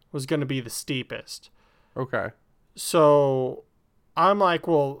was going to be the steepest. Okay. So I'm like,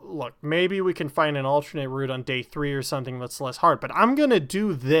 well, look, maybe we can find an alternate route on day 3 or something that's less hard, but I'm going to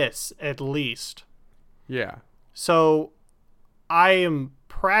do this at least. Yeah. So I am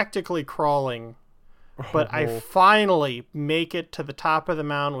practically crawling, but I finally make it to the top of the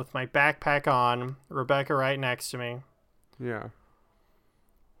mountain with my backpack on, Rebecca right next to me. Yeah.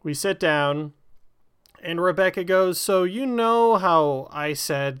 We sit down, and Rebecca goes, so you know how I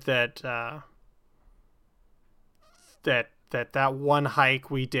said that that one hike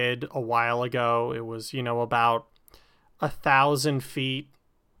we did a while ago, it was, you know, about 1,000 feet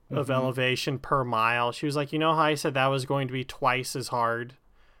of elevation per mile. She was like, you know how I said that was going to be twice as hard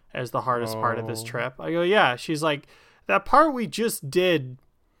as the hardest part of this trip? I go, yeah. She's like, that part we just did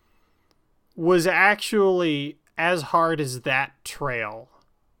was actually as hard as that trail.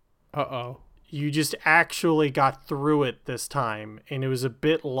 You just actually got through it this time, and it was a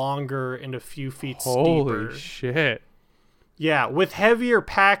bit longer and a few feet steeper. Holy shit. Yeah, with heavier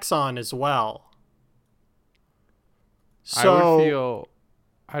packs on as well. So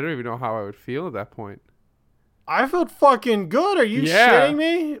I don't even know how I would feel at that point. I felt fucking good. Are you shitting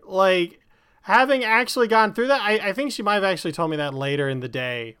me? Like, having actually gone through that, I think she might have actually told me that later in the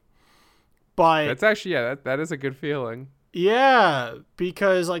day. But that's actually, that is a good feeling. Yeah,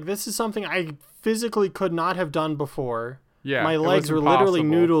 because like this is something I physically could not have done before. Yeah, my legs were literally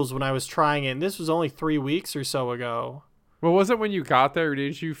noodles when I was trying it, and this was only 3 weeks or so ago. Well, was it when you got there, or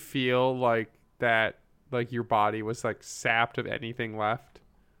did you feel like that, like your body was like sapped of anything left?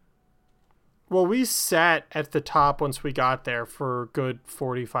 Well, we sat at the top once we got there for a good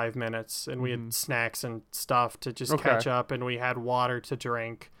 45 minutes, and we had snacks and stuff to just catch up, and we had water to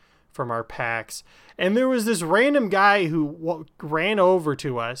drink from our packs. And there was this random guy who ran over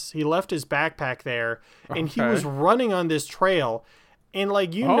to us. He left his backpack there, and he was running on this trail. And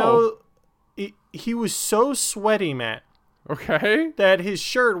like, you know, he was so sweaty, Matt. Okay. That his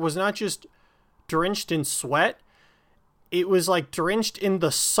shirt was not just drenched in sweat. it was like drenched in the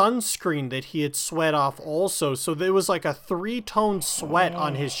sunscreen that he had sweat off also. So there was like a 3-tone sweat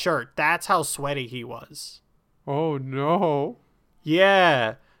on his shirt. That's how sweaty he was. Oh, no.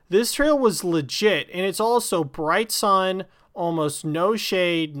 Yeah. This trail was legit, and it's also bright sun, almost no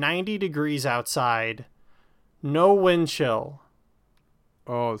shade, 90 degrees outside, no wind chill.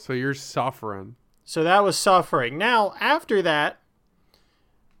 Oh, so you're suffering. So that was suffering. Now, after that,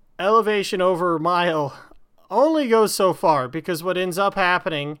 elevation over a mile only goes so far, because what ends up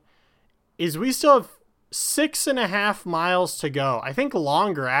happening is we still have 6.5 miles to go. I think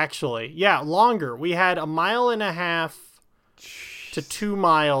longer, actually. Yeah, longer. We had 1.5 miles to 2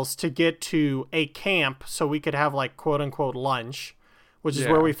 miles to get to a camp so we could have like quote unquote lunch, which is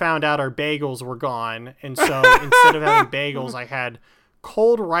where we found out our bagels were gone. And so instead of having bagels, I had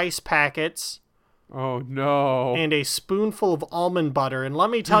cold rice packets. Oh no. And a spoonful of almond butter. And let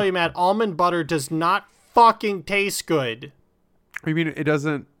me tell you, Matt, almond butter does not fucking taste good. You mean it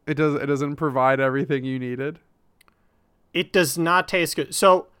doesn't provide everything you needed? It does not taste good.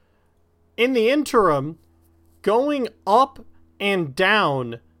 So in the interim, going up and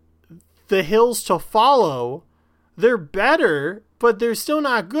down the hills to follow, they're better, but they're still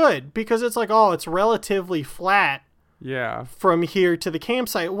not good, because it's like, oh, it's relatively flat from here to the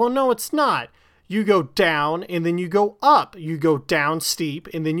campsite. Well, no, it's not. You go down and then you go up. You go down steep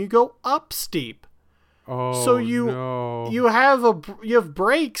and then you go up steep. Oh, so you have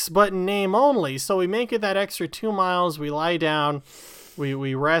breaks, but in name only. So we make it that extra 2 miles. We lie down.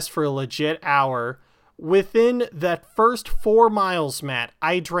 We rest for a legit hour. Within that first 4 miles, Matt,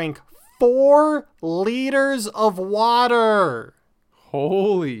 I drank 4 liters of water.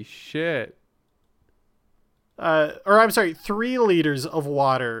 Holy shit. Or I'm sorry, 3 liters of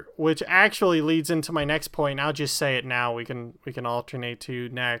water, which actually leads into my next point. I'll just say it now. We can alternate to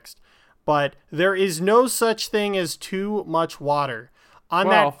next. But there is no such thing as too much water. On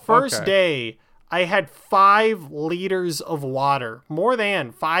that first day, I had 5 liters of water. More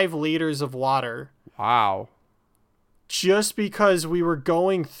than 5 liters of water. Wow. Just because we were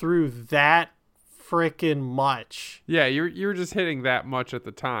going through that freaking much. Yeah, you were just hitting that much at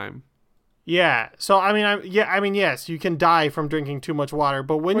the time. Yeah. So I mean, yes, you can die from drinking too much water,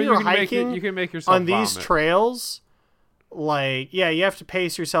 but when you're hiking, you can make yourself on these trails, like, yeah, you have to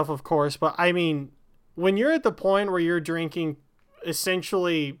pace yourself, of course, but I mean, when you're at the point where you're drinking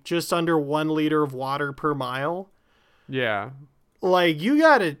essentially just under 1 liter of water per mile, yeah, like, you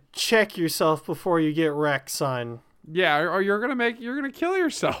gotta check yourself before you get wrecked, son. Yeah, or you're gonna kill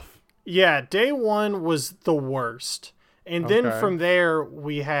yourself. Yeah, day 1 was the worst, and then from there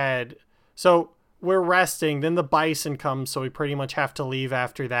so we're resting. Then the bison comes, so we pretty much have to leave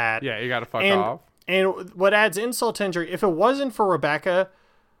after that. Yeah, you gotta fuck off. And what adds insult to injury, if it wasn't for Rebecca,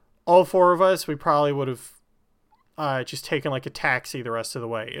 all 4 of us, we probably would have just taken like a taxi the rest of the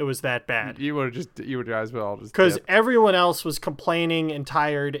way. It was that bad. You would as well just because everyone else was complaining and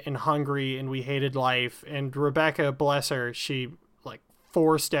tired and hungry, and we hated life. And Rebecca, bless her, she like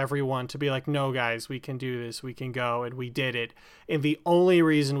forced everyone to be like, no guys, we can do this, we can go, and we did it. And the only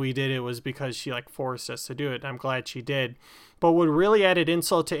reason we did it was because she like forced us to do it. I'm glad she did. But what really added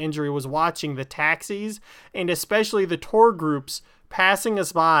insult to injury was watching the taxis, and especially the tour groups, passing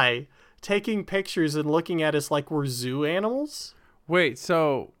us by, taking pictures and looking at us like we're zoo animals.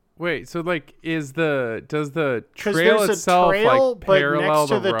 So like, does the trail itself trail, like parallel but next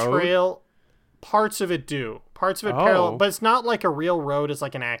to the road? Trail, parts of it do. Parts of it parallel, but it's not like a real road. It's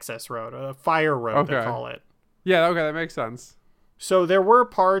like an access road, a fire road, they call it. Yeah, okay, that makes sense. So there were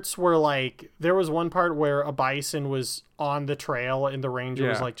parts where, like, there was one part where a bison was on the trail and the ranger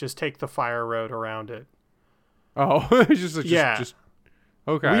was like, just take the fire road around it. Oh, just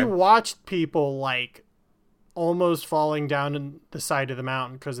okay. We watched people, like, almost falling down the side of the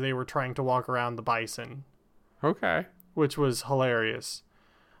mountain because they were trying to walk around the bison. Okay. Which was hilarious.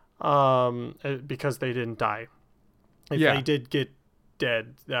 Because they didn't die. If they did get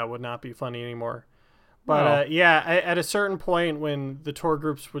dead, that would not be funny anymore. But at a certain point when the tour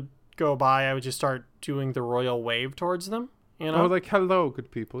groups would go by, I would just start doing the royal wave towards them. You know? Oh, like, hello,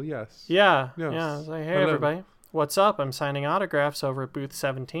 good people. Yes. Yeah. Yes. Yeah. I was like, hey, hello. everybody. What's up? I'm signing autographs over at booth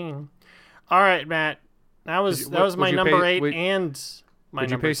 17. All right, Matt. That was my number 8 and my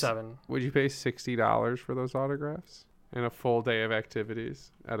number 7. Would you pay $60 for those autographs and a full day of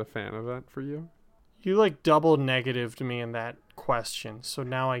activities at a fan event for you? You like double negatived me in that question, so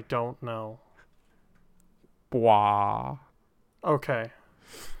now I don't know. Blah. Okay.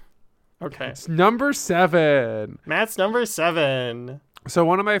 It's number 7. Matt's number 7. So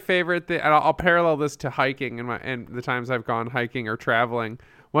one of my favorite things, and I'll parallel this to hiking and the times I've gone hiking or traveling.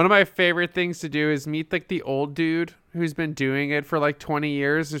 One of my favorite things to do is meet like the old dude who's been doing it for like 20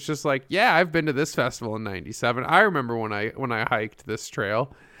 years. It's just like, yeah, I've been to this festival in 97. I remember when I hiked this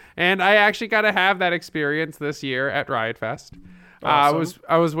trail. And I actually got to have that experience this year at Riot Fest. Awesome.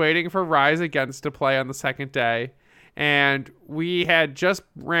 I was waiting for Rise Against to play on the second day, and we had just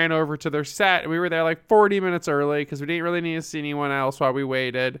ran over to their set. We were there like 40 minutes early because we didn't really need to see anyone else while we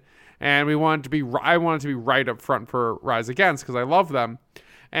waited, and I wanted to be right up front for Rise Against because I love them.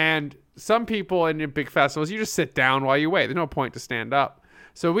 And some people in big festivals, you just sit down while you wait. There's no point to stand up.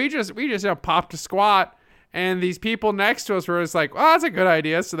 So we just popped a squat, and these people next to us were just like, "Oh, that's a good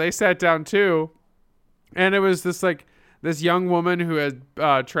idea." So they sat down too, and it was this young woman who had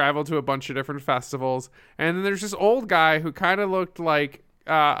traveled to a bunch of different festivals, and then there's this old guy who kind of looked like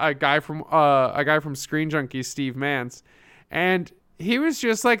a guy from Screen Junkies, Steve Mance, and he was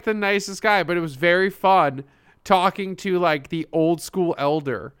just like the nicest guy. But it was very fun talking to like the old school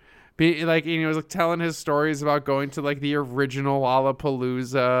elder, he was like telling his stories about going to like the original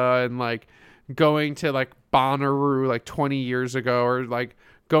Lollapalooza and like going to like Bonnaroo like 20 years ago, or like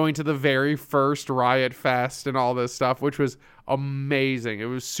going to the very first Riot Fest and all this stuff, which was amazing. It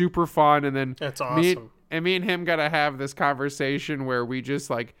was super fun. And then That's awesome. Me and him got to have this conversation where we just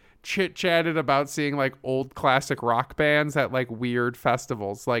like chit chatted about seeing like old classic rock bands at like weird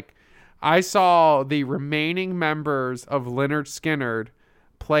festivals. Like I saw the remaining members of Lynyrd Skynyrd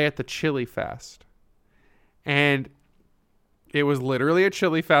play at the Chili Fest, and it was literally a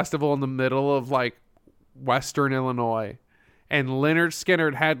chili festival in the middle of like Western Illinois. And Lynyrd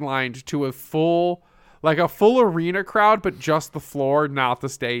Skynyrd headlined to a full arena crowd, but just the floor, not the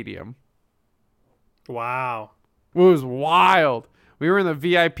stadium. Wow. It was wild. We were in the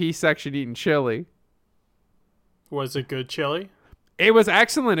VIP section eating chili. Was it good chili? It was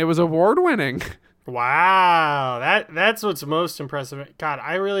excellent. It was award-winning. Wow. That's what's most impressive. God,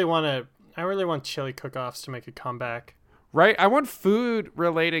 I really want chili cook-offs to make a comeback. Right? I want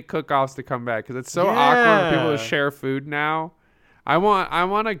food-related cook-offs to come back because it's so awkward for people to share food now. I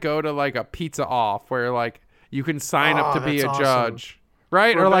want to go to like a pizza off where like you can sign up to be a judge,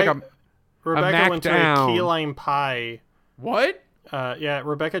 right? Rebecca went to a key down. lime pie. What? Yeah,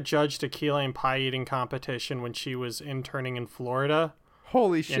 Rebecca judged a key lime pie eating competition when she was interning in Florida.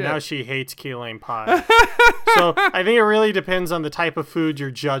 Holy shit. And now she hates key lime pie. So I think it really depends on the type of food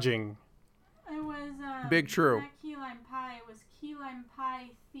you're judging. It was Big true. not key lime pie. It was key lime pie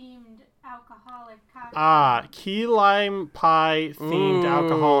themed alcoholic cocktail. Ah, key lime pie themed Ooh.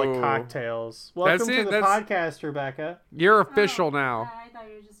 alcoholic cocktails. Welcome to the That's- podcast, Rebecca. You're official now. I thought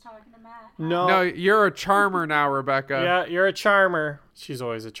you were just talking to Matt. No, you're a charmer now, Rebecca. Yeah, you're a charmer. She's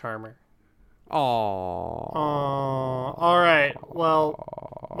always a charmer. Aww. All right. Well,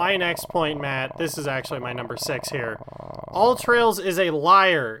 my next point, Matt, this is actually my number 6 here. All Trails is a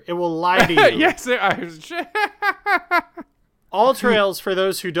liar. It will lie to you. Yes, All Trails, for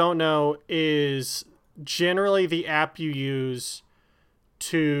those who don't know, is generally the app you use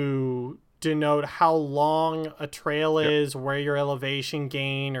to denote how long a trail is, where your elevation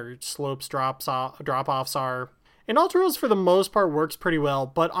gain or slopes drop-offs are. And All Trails, for the most part, works pretty well.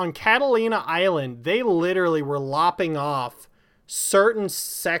 But on Catalina Island, they literally were lopping off certain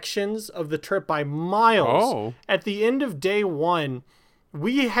sections of the trip by miles. Oh. At the end of day 1,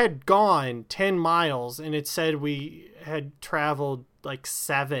 we had gone 10 miles, and it said we had traveled like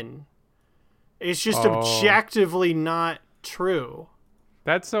 7. It's just objectively not true.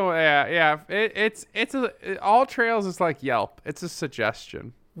 That's so yeah. All Trails is like Yelp. It's a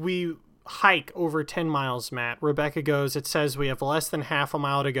suggestion. We hike over 10 miles, Matt. Rebecca goes, it says we have less than half a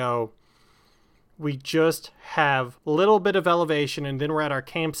mile to go. We just have a little bit of elevation, and then we're at our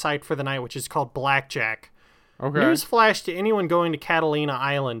campsite for the night, which is called Blackjack. Okay. Newsflash to anyone going to Catalina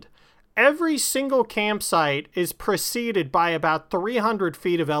Island. Every single campsite is preceded by about 300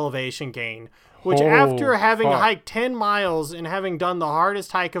 feet of elevation gain, which after having hiked 10 miles and having done the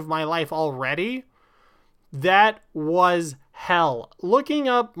hardest hike of my life already, that was hell. Looking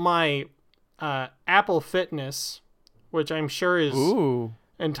up my Apple Fitness, which I'm sure is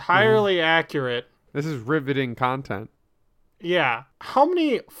entirely accurate. This is riveting content. Yeah. How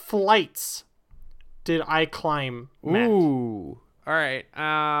many flights did I climb, Matt? Ooh. All right.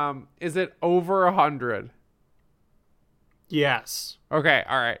 Is it over 100? Yes. Okay.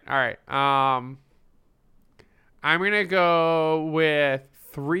 All right. I'm gonna go with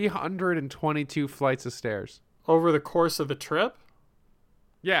 322 flights of stairs. Over the course of the trip?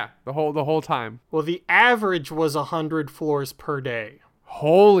 Yeah, the whole time. Well, the average was 100 floors per day.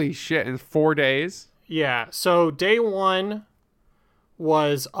 Holy shit! In 4 days. Yeah. So day 1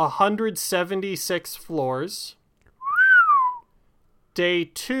 was 176 floors. Day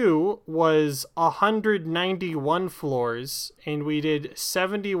 2 was 191 floors, and we did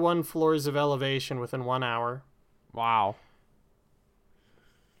 71 floors of elevation within 1 hour. Wow.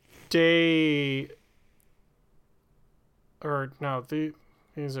 These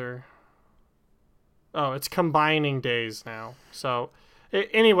are... Oh, it's combining days now. So,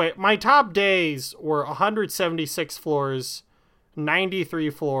 anyway, my top days were 176 floors, 93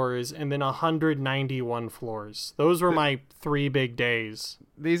 floors, and then 191 floors. Those were my 3 big days.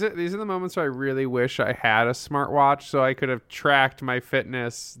 These are the moments where I really wish I had a smartwatch so I could have tracked my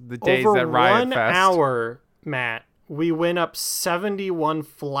fitness the days Over at Riot 1 Fest. hour, Matt, we went up 71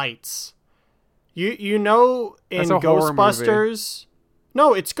 flights. You know in That's a horror Ghostbusters...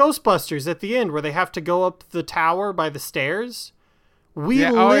 No, it's Ghostbusters at the end where they have to go up the tower by the stairs. We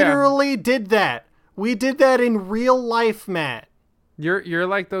literally did that. We did that in real life, Matt. You're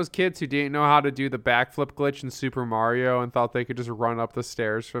like those kids who didn't know how to do the backflip glitch in Super Mario and thought they could just run up the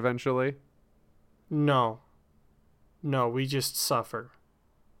stairs eventually. No, we just suffer.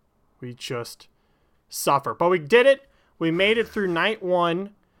 We just suffer. But we did it. We made it through night 1.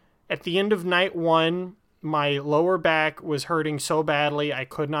 At the end of night 1, my lower back was hurting so badly I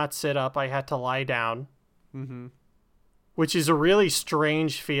could not sit up. I had to lie down. Mm-hmm. Which is a really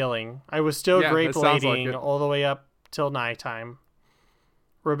strange feeling. I was still grape ladying all the way up till nighttime.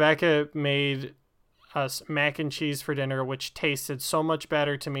 Rebecca made us mac and cheese for dinner, which tasted so much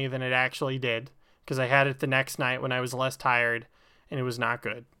better to me than it actually did, because I had it the next night when I was less tired, and it was not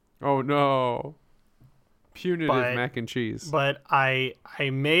good. Oh, no. Punitive mac and cheese. But I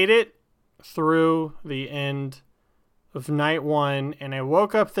made it through the end of night 1, and I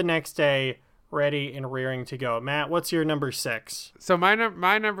woke up the next day ready and rearing to go. Matt, what's your number 6? So my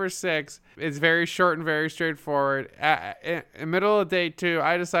number 6 is very short and very straightforward. In the middle of day 2,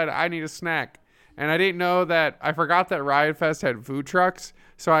 I decided I need a snack. And I didn't know that, I forgot that Riot Fest had food trucks.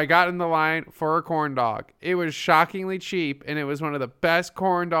 So I got in the line for a corn dog. It was shockingly cheap, and it was one of the best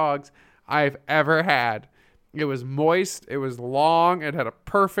corn dogs I've ever had. It was moist, it was long, it had a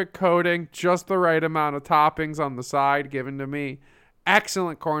perfect coating, just the right amount of toppings on the side given to me.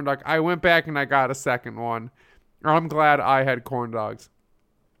 Excellent corn dog. I went back and I got a second one. I'm glad I had corn dogs.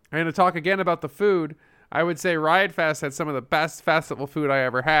 And to talk again about the food, I would say Riot Fest had some of the best festival food I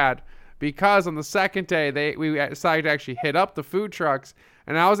ever had, because on the second day we decided to actually hit up the food trucks,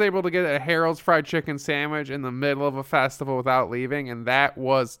 and I was able to get a Harold's fried chicken sandwich in the middle of a festival without leaving, and that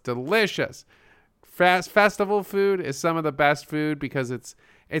was delicious. Festival food is some of the best food because it's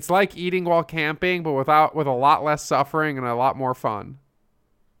like eating while camping, but with a lot less suffering and a lot more fun.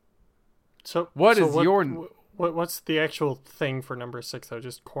 So what's the actual thing for number 6 though?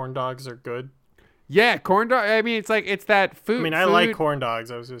 Just corn dogs are good? Yeah, corn dog. I mean, it's that food. I mean, I like corn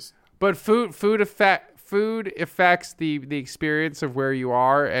dogs. But food affects the experience of where you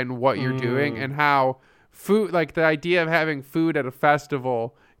are and what you're doing, and how food, like the idea of having food at a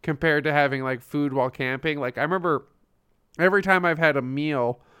festival compared to having like food while camping. Like I remember every time I've had a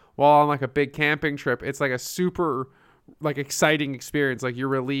meal while on like a big camping trip, it's like a super like exciting experience. Like you're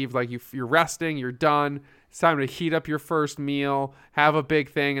relieved, like you're resting, you're done. It's time to heat up your first meal, have a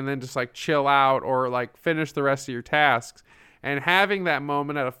big thing, and then just like chill out or like finish the rest of your tasks. And having that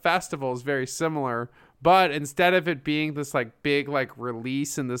moment at a festival is very similar, but instead of it being this like big like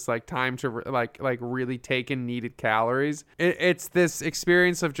release and this like time to like really take in needed calories, it's this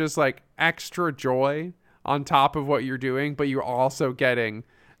experience of just like extra joy on top of what you're doing, but you're also getting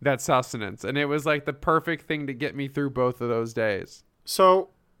that sustenance. And it was like the perfect thing to get me through both of those days. So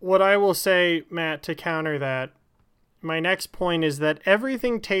what I will say, Matt, to counter that, my next point is that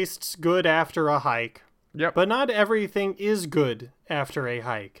everything tastes good after a hike. Yep. But not everything is good after a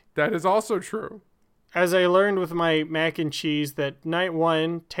hike. That is also true. As I learned with my mac and cheese, that night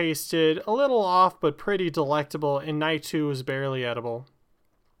 1 tasted a little off but pretty delectable, and night 2 was barely edible.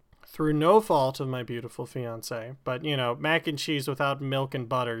 Through no fault of my beautiful fiancée. But, you know, mac and cheese without milk and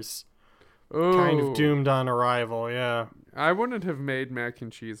butter's kind of doomed on arrival, yeah. I wouldn't have made mac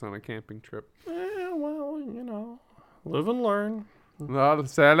and cheese on a camping trip. Well, you know, live and learn.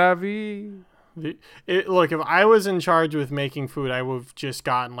 C'est la vie. Look, if I was in charge with making food, I would have just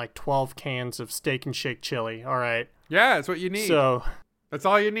gotten like 12 cans of Steak and Shake chili. All right. Yeah, that's what you need. So that's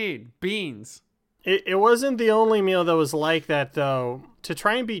all you need. Beans. It wasn't the only meal that was like that, though. To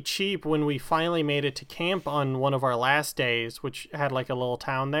try and be cheap, when we finally made it to camp on one of our last days, which had like a little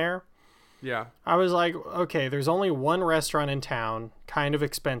town there. Yeah. I was like, okay, there's only one restaurant in town, kind of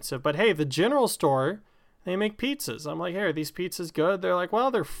expensive, but hey, the general store, they make pizzas. I'm like, hey, are these pizzas good? They're like,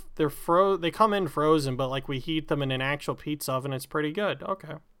 well, they come in frozen, but like we heat them in an actual pizza oven. It's pretty good.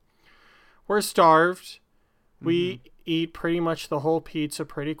 Okay. We're starved. We eat pretty much the whole pizza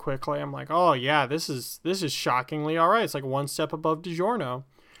pretty quickly. I'm like, oh yeah, this is shockingly all right. It's like one step above DiGiorno.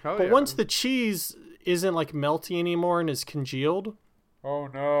 But once the cheese isn't like melty anymore and is congealed, oh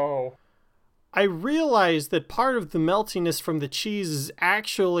no, I realized that part of the meltiness from the cheese is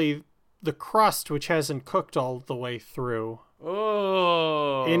actually the crust, which hasn't cooked all the way through.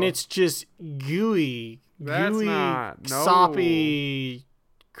 Oh, And it's just gooey, no. soppy,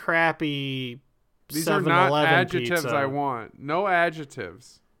 crappy. These are not adjectives pizza. I want. No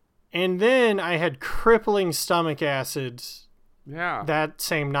adjectives. And then I had crippling stomach acid that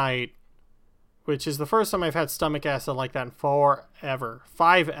same night, which is the first time I've had stomach acid like that in 5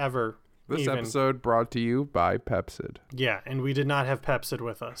 ever. This episode brought to you by Pepsid. Yeah, and we did not have Pepsid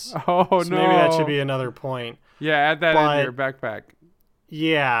with us. Oh, so no. Maybe that should be another point. Yeah, add that in your backpack.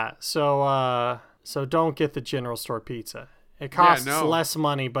 Yeah, so don't get the general store pizza. It costs less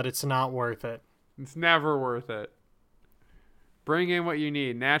money, but it's not worth it. It's never worth it. Bring in what you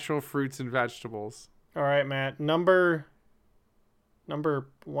need. Natural fruits and vegetables. All right, Matt. Number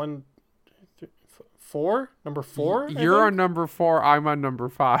 4? Number 4? You're on number 4. I'm on number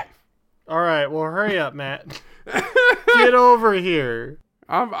 5. All right. Well, hurry up, Matt. Get over here.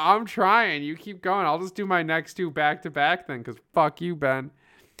 I'm trying. You keep going. I'll just do my next 2 back to back then, because fuck you, Ben.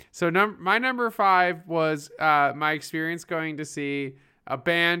 So my number 5 was my experience going to see a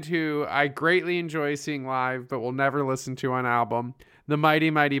band who I greatly enjoy seeing live, but will never listen to on album, the Mighty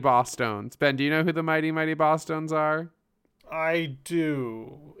Mighty Bosstones. Ben, do you know who the Mighty Mighty Bosstones are? I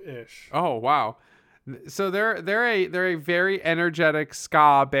do-ish. Oh, wow. So they're a very energetic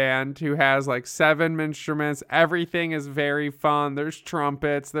ska band who has like 7 instruments. Everything is very fun. There's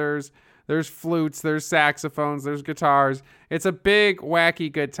trumpets, there's flutes, there's saxophones, there's guitars. It's a big,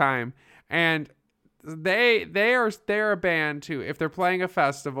 wacky, good time. And they're a band too. If they're playing a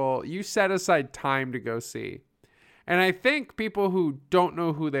festival, you set aside time to go see. And I think people who don't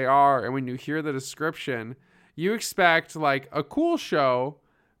know who they are, and when you hear the description, you expect like a cool show,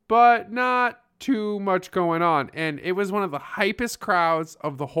 but not too much going on. And it was one of the hypest crowds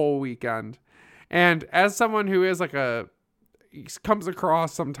of the whole weekend. And as someone who is like comes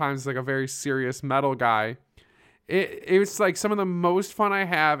across sometimes like a very serious metal guy, it was like some of the most fun I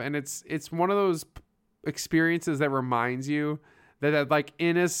have. And it's one of those experiences that reminds you that like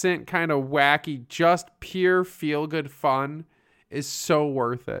innocent kind of wacky, just pure feel good fun is so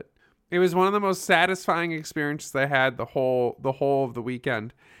worth it. It was one of the most satisfying experiences I had the whole of the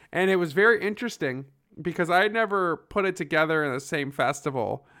weekend. And it was very interesting because I had never put it together in the same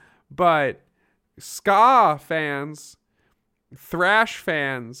festival, but ska fans, thrash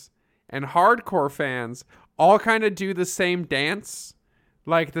fans, and hardcore fans all kind of do the same dance,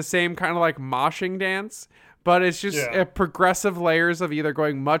 like the same kind of like moshing dance, but it's just progressive layers of either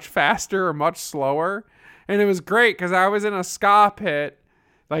going much faster or much slower. And it was great because I was in a ska pit,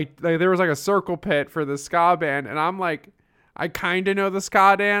 like there was like a circle pit for the ska band, and I'm like, I kind of know the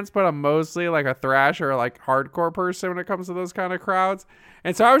ska dance, but I'm mostly like a thrash or like hardcore person when it comes to those kind of crowds.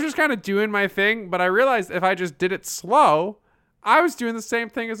 And so I was just kind of doing my thing, but I realized if I just did it slow, I was doing the same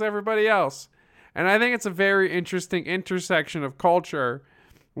thing as everybody else. And I think it's a very interesting intersection of culture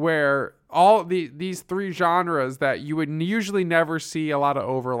where all these 3 genres that you would usually never see a lot of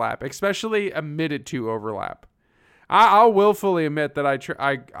overlap, especially admitted to overlap. I'll willfully admit that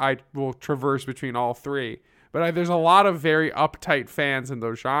I will traverse between all 3. But there's a lot of very uptight fans in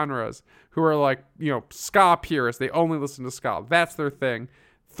those genres who are like, ska purists. They only listen to ska. That's their thing.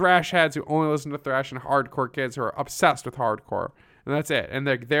 Thrash heads who only listen to thrash, and hardcore kids who are obsessed with hardcore. And that's it. And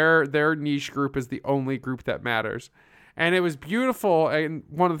their niche group is the only group that matters. And it was beautiful. And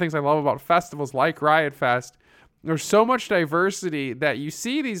one of the things I love about festivals like Riot Fest, there's so much diversity that you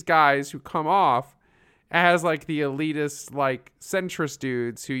see these guys who come off as like the elitist, like centrist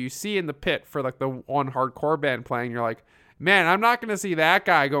dudes who you see in the pit for like the one hardcore band playing. You're like, man, I'm not going to see that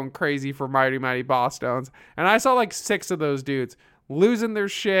guy going crazy for Mighty Mighty Bosstones. And I saw like 6 of those dudes losing their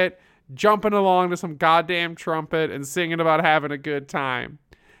shit, jumping along to some goddamn trumpet and singing about having a good time.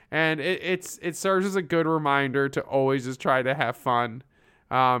 And it serves as a good reminder to always just try to have fun,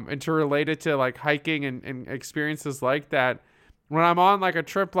 and to relate it to like hiking and experiences like that. When I'm on like a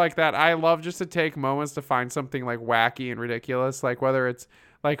trip like that, I love just to take moments to find something like wacky and ridiculous, like whether it's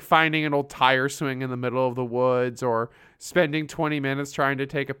like finding an old tire swing in the middle of the woods or spending 20 minutes trying to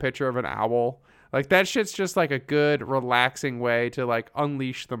take a picture of an owl. Like that shit's just like a good, relaxing way to like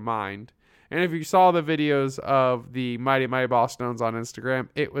unleash the mind. And if you saw the videos of the Mighty Mighty Bosstones on Instagram,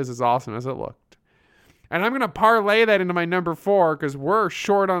 it was as awesome as it looked. And I'm going to parlay that into my number 4 because we're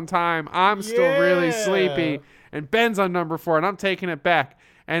short on time. I'm still really sleepy. And Ben's on number 4, and I'm taking it back.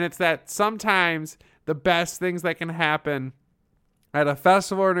 And it's that sometimes the best things that can happen at a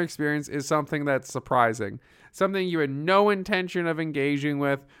festival or an experience is something that's surprising. Something you had no intention of engaging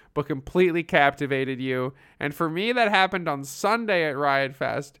with, but completely captivated you. And for me, that happened on Sunday at Riot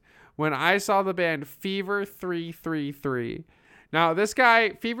Fest when I saw the band Fever 333. Now, this guy,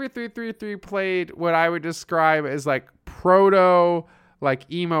 Fever 333, played what I would describe as like proto, like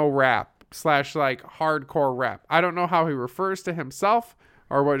emo rap / like hardcore rap. I don't know how he refers to himself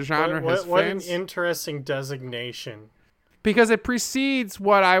or what genre his what fans. an interesting designation. Because it precedes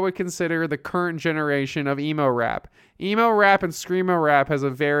what I would consider the current generation of emo rap. Emo rap and screamo rap has a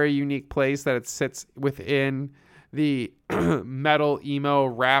very unique place that it sits within the metal emo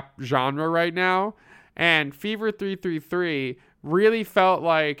rap genre right now. And Fever 333 really felt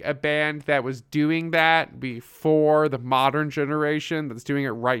like a band that was doing that before the modern generation that's doing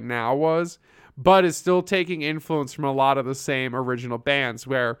it right now was, but is still taking influence from a lot of the same original bands,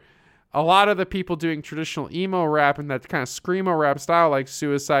 where a lot of the people doing traditional emo rap and that kind of screamo rap style, like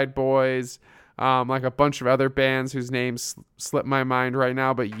Suicide Boys, like a bunch of other bands whose names slip my mind right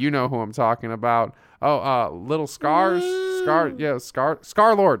now, but you know who I'm talking about. Little Scars,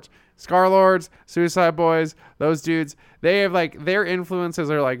 Scarlords, Suicide Boys, those dudes, they have like their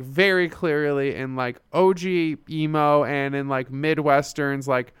influences are like very clearly in like OG emo and in like Midwesterns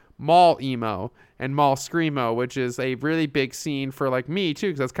like mall emo and mall screamo, which is a really big scene for like me too,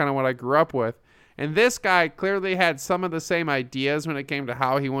 because that's kind of what I grew up with. And this guy clearly had some of the same ideas when it came to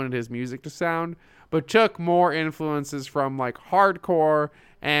how he wanted his music to sound, but took more influences from like hardcore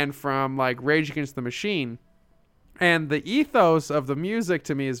and from like Rage Against the Machine. And the ethos of the music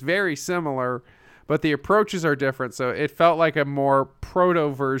to me is very similar, but the approaches are different. So it felt like a more proto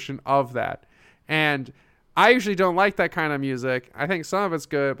version of that. And I usually don't like that kind of music. I think some of it's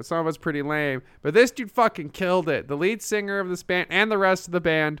good, but some of it's pretty lame. But this dude fucking killed it. The lead singer of this band and the rest of the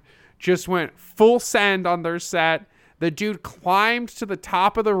band just went full send on their set. The dude climbed to the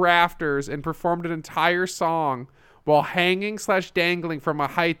top of the rafters and performed an entire song while hanging / dangling from a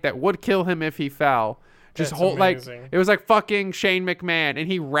height that would kill him if he fell. Just That's hold amazing. like it was like fucking Shane McMahon, and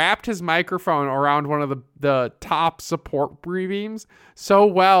he wrapped his microphone around one of the top support beams so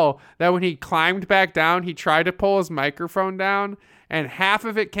well that when he climbed back down, he tried to pull his microphone down, and half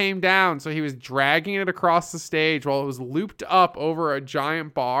of it came down, so he was dragging it across the stage while it was looped up over a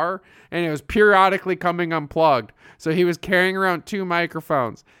giant bar, and it was periodically coming unplugged. So he was carrying around 2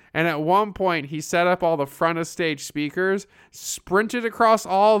 microphones. And at one point, he set up all the front of stage speakers, sprinted across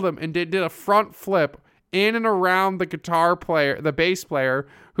all of them, and did a front flip in and around the bass player,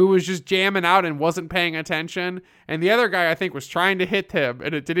 who was just jamming out and wasn't paying attention. And the other guy, I think, was trying to hit him,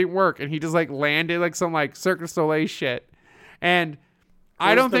 and it didn't work. And he just like landed like some like Cirque du Soleil shit. And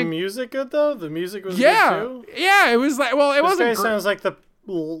I don't think the music good though. The music was yeah, good too. Yeah. It was like, well, it wasn't. This guy sounds like the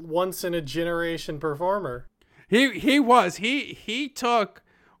once in a generation performer. He was. He took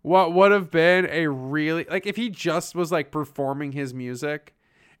what would have been a really, like, if he just was like performing his music,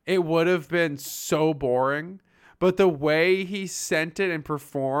 it would have been so boring. But the way he sent it and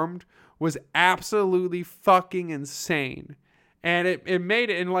performed was absolutely fucking insane. And it made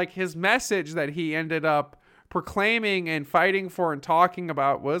it, and like his message that he ended up proclaiming and fighting for and talking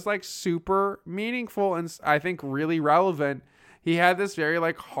about was like super meaningful and I think really relevant. He had this very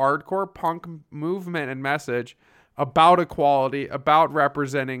like hardcore punk movement and message about equality, about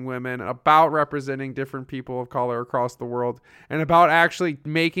representing women, about representing different people of color across the world, and about actually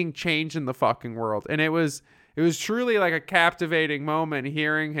making change in the fucking world. And it was truly like a captivating moment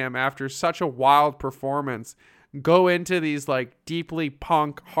hearing him after such a wild performance go into these like deeply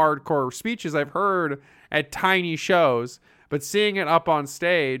punk hardcore speeches I've heard at tiny shows, but seeing it up on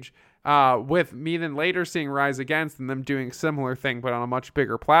stage with me then later seeing Rise Against and them doing a similar thing but on a much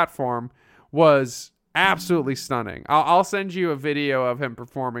bigger platform was absolutely stunning. I'll send you a video of him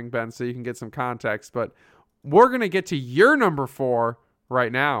performing, Ben, so you can get some context, but we're going to get to your number 4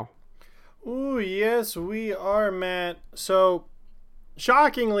 right now. Ooh, yes, we are, Matt. So,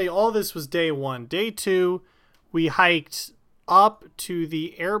 shockingly, all this was day 1. Day 2, we hiked up to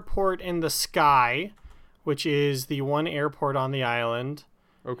the airport in the sky, which is the one airport on the island.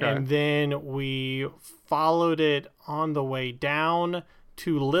 Okay. And then we followed it on the way down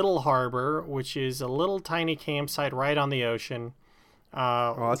to Little Harbor, which is a little tiny campsite right on the ocean.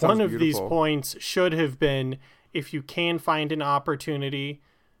 One of these points should have been, if you can find an opportunity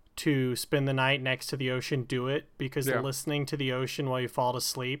to spend the night next to the ocean, do it, because listening to the ocean while you fall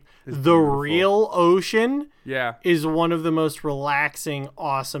asleep, the real ocean is one of the most relaxing,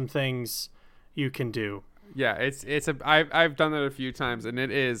 awesome things you can do. Yeah, I've done that a few times, and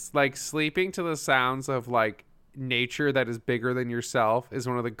it is like sleeping to the sounds of like nature that is bigger than yourself is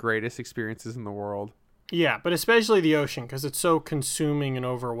one of the greatest experiences in the world. Yeah, but especially the ocean because it's so consuming and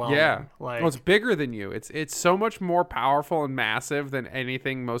overwhelming. Yeah. Like, Well, it's bigger than you. It's so much more powerful and massive than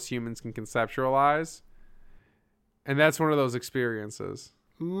anything most humans can conceptualize. And that's one of those experiences.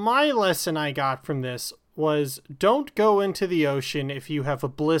 my lesson I got from this was don't go into the ocean if you have a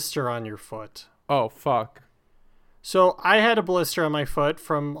blister on your foot. Oh, fuck. So I had a blister on my foot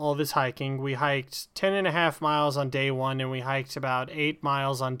from all this hiking. We hiked 10.5 miles on day 1 and we hiked about 8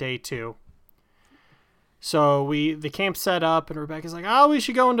 miles on day 2. So the camp set up and Rebecca's like, oh, we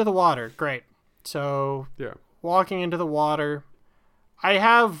should go into the water. Great. So Yeah. walking into the water, I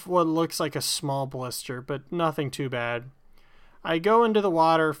have what looks like a small blister, but nothing too bad. I go into the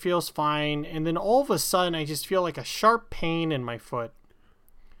water, feels fine, and then all of a sudden I just feel like a sharp pain in my foot.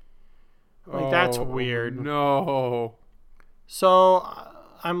 Like, that's weird. No. So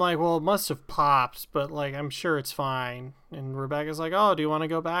I'm like, well, it must have popped, but like, I'm sure it's fine. And Rebecca's like, oh, do you want to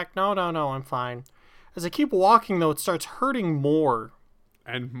go back? No, I'm fine. As I keep walking, though, it starts hurting more.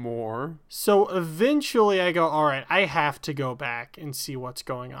 And more. So eventually I go, all right, I have to go back and see what's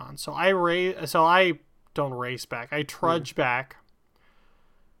going on. So I don't race back. I trudge back.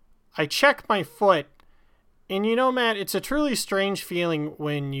 I check my foot. And you know, Matt, it's a truly strange feeling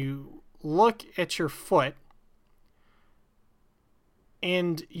when you look at your foot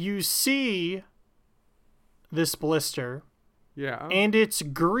and you see this blister Yeah. and it's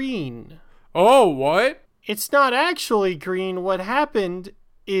green. Oh, what? It's not actually green. What happened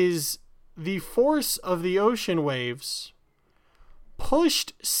is the force of the ocean waves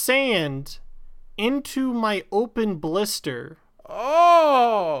pushed sand into my open blister.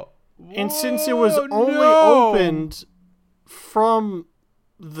 Oh. And since it was only no. opened from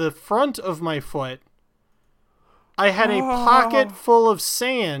the front of my foot, I had a pocket full of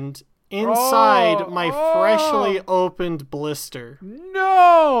sand inside my freshly opened blister.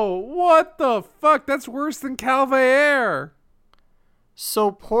 No! What the fuck? That's worse than Calvaire.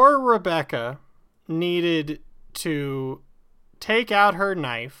 So poor Rebecca needed to take out her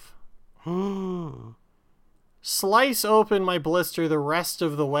knife, slice open my blister the rest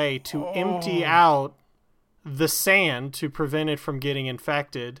of the way to empty out the sand to prevent it from getting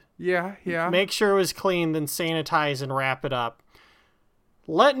infected. Yeah. Make sure it was clean, then sanitize and wrap it up.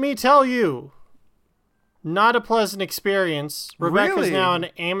 Let me tell you, not a pleasant experience. Rebecca's Really? now an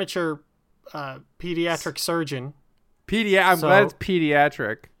amateur pediatric surgeon. I'm glad it's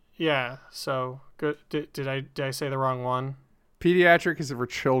pediatric. Yeah, so good. Did I say the wrong one? Pediatric is for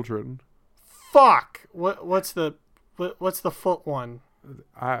children. Fuck. What's the foot one?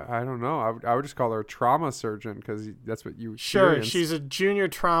 I don't know. I would just call her a trauma surgeon because that's what you Sure, experienced. she's a junior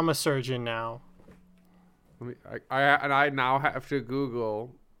trauma surgeon now. I now have to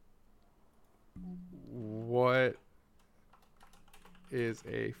Google what is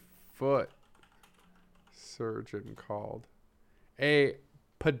a foot surgeon called? A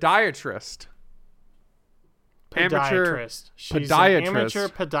podiatrist. Podiatrist. She's podiatrist. an amateur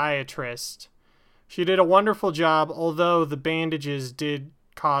podiatrist. She did a wonderful job, although the bandages did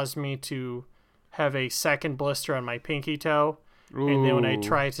cause me to have a second blister on my pinky toe. And then when I Ooh.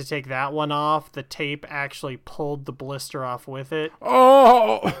 tried to take that one off, the tape actually pulled the blister off with it.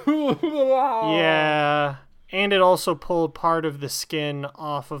 Oh! Yeah. And it also pulled part of the skin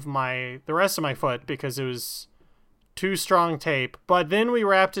off of the rest of my foot because it was too strong tape. But then we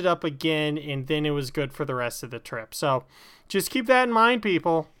wrapped it up again, and then it was good for the rest of the trip. So just keep that in mind,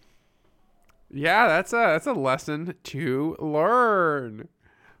 people. Yeah, that's a lesson to learn.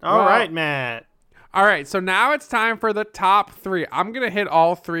 All Well, right, Matt. All right, so now it's time for the top 3. I'm going to hit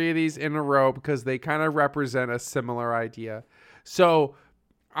all 3 of these in a row because they kind of represent a similar idea. So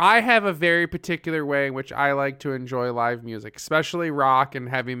I have a very particular way in which I like to enjoy live music, especially rock and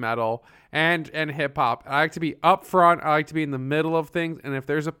heavy metal and hip hop. I like to be up front. I like to be in the middle of things. And if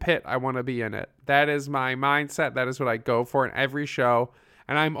there's a pit, I want to be in it. That is my mindset. That is what I go for in every show.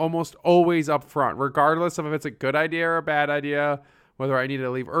 And I'm almost always up front, regardless of if it's a good idea or a bad idea. Whether I need to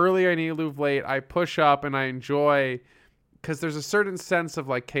leave early, I need to leave late, I push up and I enjoy, because there's a certain sense of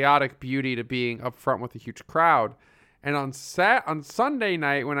like chaotic beauty to being up front with a huge crowd. And on Sunday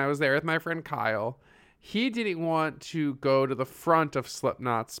night when I was there with my friend Kyle, he didn't want to go to the front of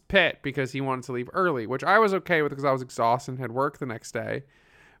Slipknot's pit because he wanted to leave early, which I was okay with because I was exhausted and had work the next day.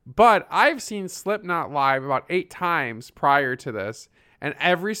 But I've seen Slipknot live about 8 times prior to this. And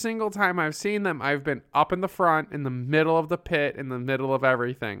every single time I've seen them, I've been up in the front, in the middle of the pit, in the middle of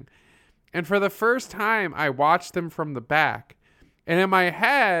everything. And for the first time, I watched them from the back. And in my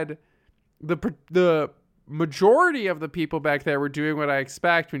head, the majority of the people back there were doing what I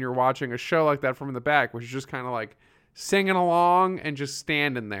expect when you're watching a show like that from the back, which is just kind of like singing along and just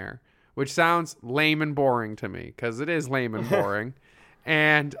standing there. which sounds lame and boring to me because it is lame and boring.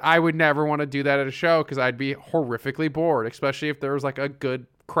 And I would never want to do that at a show because I'd be horrifically bored, especially if there was like a good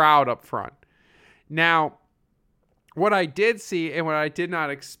crowd up front. Now, what I did see and what I did not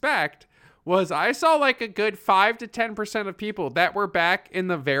expect was I saw like a good 5 to 10% of people that were back in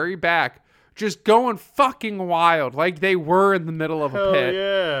the very back just going fucking wild, like they were in the middle of a pit.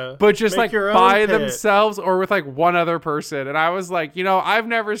 Yeah. But just Make like your own by pit. themselves or with like one other person. And I was like, I've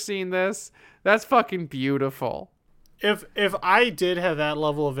never seen this. That's fucking beautiful. If I did have that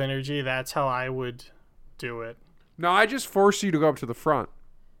level of energy, that's how I would do it. No, I just force you to go up to the front.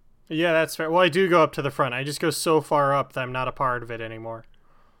 Yeah, that's fair. Well, I do go up to the front. I just go so far up that I'm not a part of it anymore.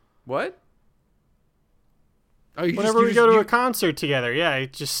 What? Oh, Whenever we go to a concert together, yeah, I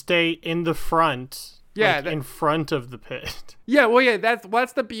just stay in the front. Yeah, like, in front of the pit. Yeah, well, yeah,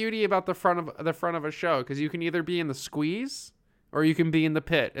 that's the beauty about the front of a show, because you can either be in the squeeze or you can be in the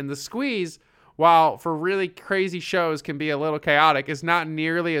pit. And the squeeze, while for really crazy shows can be a little chaotic, is not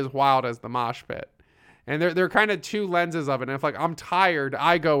nearly as wild as the mosh pit. And they're kind of two lenses of it. And if like I'm tired,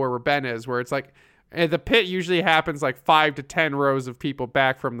 I go where Ben is, where it's like the pit usually happens like 5 to 10 rows of people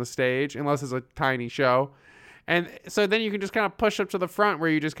back from the stage, unless it's a tiny show. And so then you can just kind of push up to the front where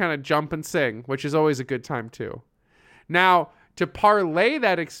you just kind of jump and sing, which is always a good time too. Now, to parlay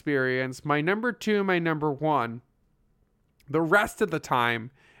that experience, my number 2, my number 1, the rest of the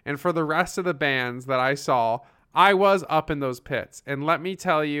time, and for the rest of the bands that I saw, I was up in those pits. And let me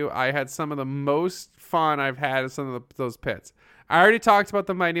tell you, I had some of the most fun I've had in some of those pits. I already talked about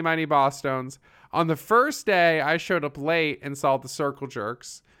the Mighty Mighty Bosstones. On the first day, I showed up late and saw the Circle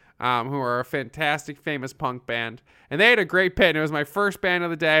Jerks, who are a fantastic, famous punk band. And they had a great pit, and it was my first band of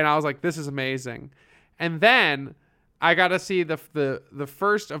the day, and I was like, this is amazing. And then I got to see the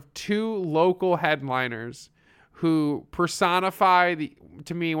first of 2 local headliners who personify,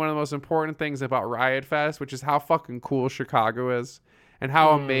 to me, one of the most important things about Riot Fest, which is how fucking cool Chicago is and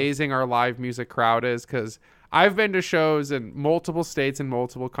how amazing our live music crowd is. Because I've been to shows in multiple states and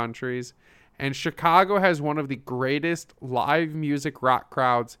multiple countries, and Chicago has one of the greatest live music rock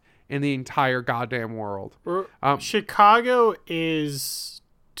crowds in the entire goddamn world. Chicago is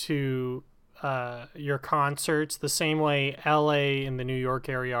to your concerts the same way LA and the New York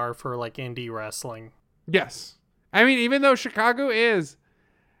area are for like indie wrestling. Yes. I mean, even though Chicago,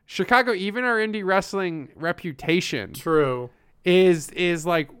 even our indie wrestling reputation True. is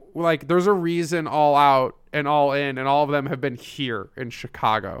like there's a reason All Out and All In and all of them have been here in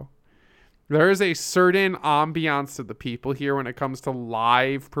Chicago. There is a certain ambiance to the people here when it comes to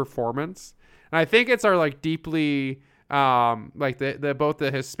live performance. And I think it's our like deeply like the both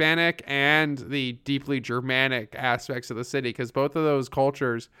the Hispanic and the deeply Germanic aspects of the city, because both of those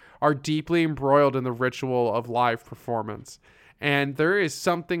cultures are deeply embroiled in the ritual of live performance. And there is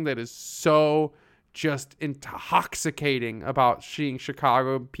something that is so just intoxicating about seeing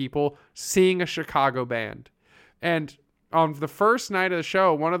Chicago people, seeing a Chicago band. And on the first night of the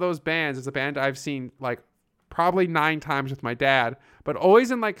show, one of those bands is a band I've seen like probably 9 times with my dad, but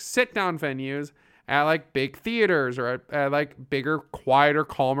always in like sit down venues at like big theaters or at like bigger, quieter,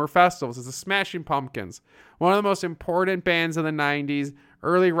 calmer festivals. It's the Smashing Pumpkins, one of the most important bands of the 90s,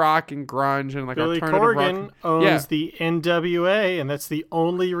 early rock and grunge and like Billy alternative Corgan rock. owns the NWA, and that's the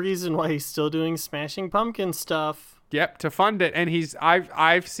only reason why he's still doing Smashing Pumpkin stuff. Yep, to fund it. And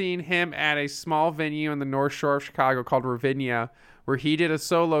I've seen him at a small venue in the North Shore of Chicago called Ravinia, where he did a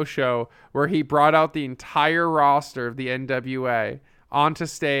solo show where he brought out the entire roster of the NWA onto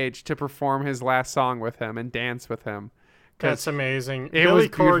stage to perform his last song with him and dance with him. That's amazing. It Billy was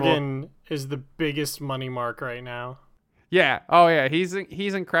beautiful. Corgan is the biggest money mark right now. Yeah. Oh yeah. He's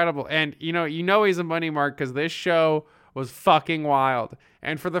incredible. And you know he's a money mark because this show was fucking wild.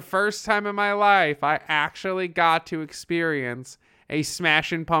 And for the first time in my life, I actually got to experience a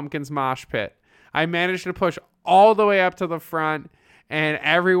Smashing Pumpkins mosh pit. I managed to push all the way up to the front, and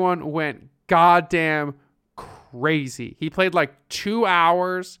everyone went goddamn crazy. He played like 2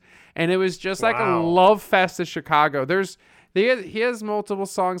 hours, and it was just like a love fest of Chicago. He has multiple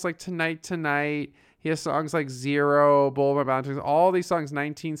songs like Tonight Tonight. He has songs like Zero, Boulevard Mountains, all these songs,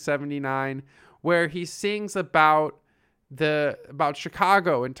 1979, where he sings about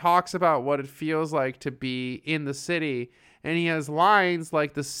Chicago and talks about what it feels like to be in the city. And he has lines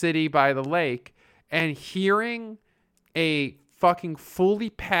like the city by the lake, and hearing a fucking fully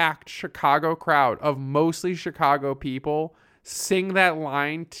packed Chicago crowd of mostly Chicago people sing that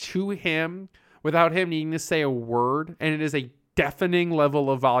line to him without him needing to say a word, and it is a deafening level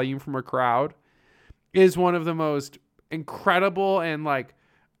of volume from a crowd, is one of the most incredible and like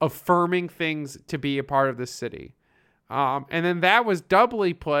affirming things to be a part of this city. And then that was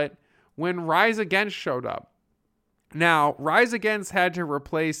doubly put when Rise Against showed up. Now, Rise Against had to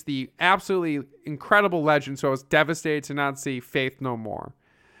replace the absolutely incredible legend, so I was devastated to not see Faith No More.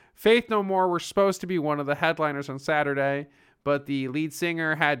 Faith No More were supposed to be one of the headliners on Saturday, but the lead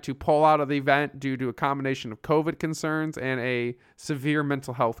singer had to pull out of the event due to a combination of COVID concerns and a severe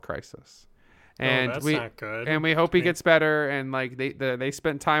mental health crisis. And that's we not good. And we hope he gets better. And like they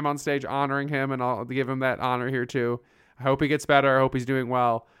spent time on stage honoring him, and I'll give him that honor here too. I hope he gets better. I hope he's doing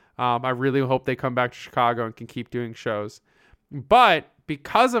well. I really hope they come back to Chicago and can keep doing shows. But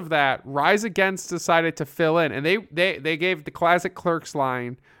because of that, Rise Against decided to fill in, and they gave the classic Clerks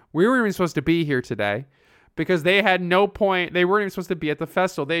line. We weren't even supposed to be here today because they had no point. They weren't even supposed to be at the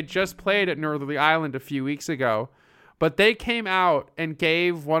festival. They had just played at Northerly Island a few weeks ago. But they came out and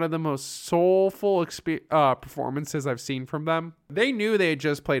gave one of the most soulful performances I've seen from them. They knew they had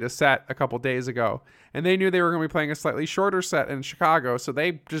just played a set a couple days ago, and they knew they were going to be playing a slightly shorter set in Chicago. So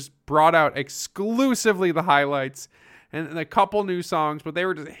they just brought out exclusively the highlights and a couple new songs, but they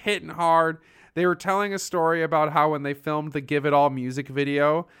were just hitting hard. They were telling a story about how when they filmed the Give It All music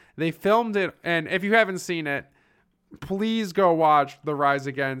video, they filmed it. And if you haven't seen it, please go watch the Rise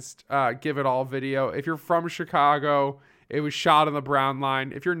Against Give It All video. If you're from Chicago, it was shot on the Brown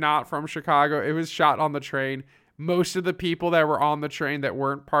Line. If you're not from Chicago, it was shot on the train. Most of the people that were on the train that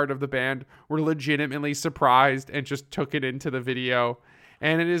weren't part of the band were legitimately surprised and just took it into the video.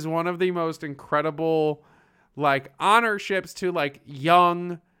 And it is one of the most incredible like honorships to like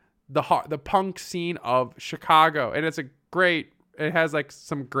the punk scene of Chicago. And it has like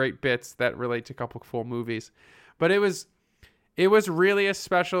some great bits that relate to a couple full movies. But it was really a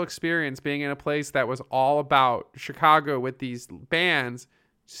special experience being in a place that was all about Chicago with these bands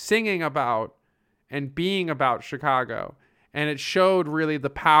singing about and being about Chicago. And it showed really the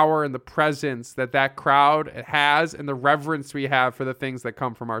power and the presence that crowd has and the reverence we have for the things that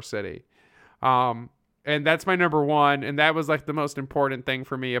come from our city. And that's my number one. And that was like the most important thing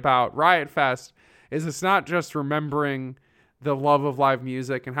for me about Riot Fest is it's not just remembering the love of live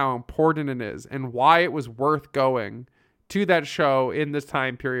music and how important it is and why it was worth going to that show in this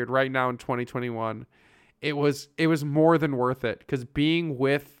time period right now in 2021. It was more than worth it because being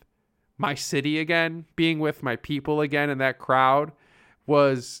with my city again, being with my people again in that crowd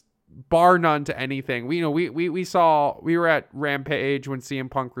was bar none to anything. We were at Rampage when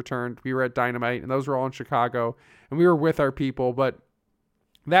CM Punk returned. We were at Dynamite and those were all in Chicago and we were with our people, but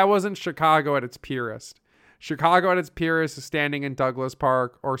that wasn't Chicago at its purest. Chicago at its purest is standing in Douglas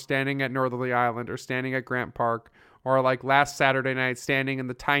Park or standing at Northerly Island or standing at Grant Park or like last Saturday night standing in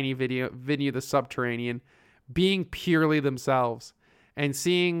the tiny venue, the Subterranean, being purely themselves and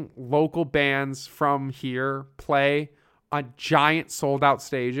seeing local bands from here play on giant sold out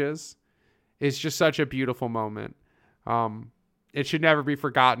stages is just such a beautiful moment. It should never be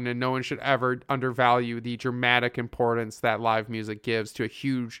forgotten and no one should ever undervalue the dramatic importance that live music gives to a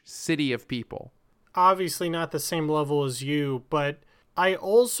huge city of people. Obviously not the same level as you, but I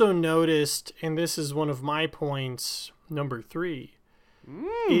also noticed, and this is one of my points, number 3,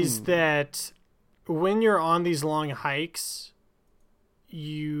 is that when you're on these long hikes,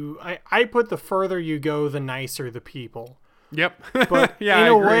 I put the further you go, the nicer the people. Yep. But yeah, in I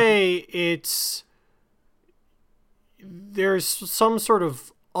a agree. way, there's some sort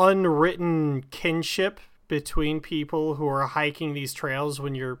of unwritten kinship between people who are hiking these trails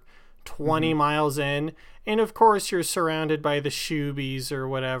when you're 20 miles in, and of course you're surrounded by the shoobies or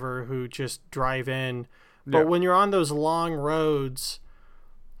whatever who just drive in. But when you're on those long roads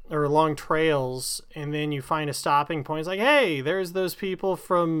or long trails and then you find a stopping point, it's like, hey, there's those people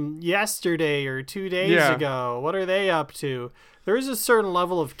from yesterday or 2 days ago. What are they up to? There is a certain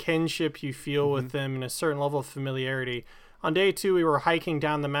level of kinship you feel with them and a certain level of familiarity. On day 2, we were hiking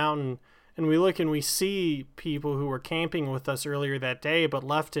down the mountain and we look and we see people who were camping with us earlier that day but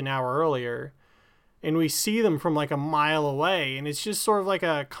left an hour earlier. And we see them from like a mile away. And it's just sort of like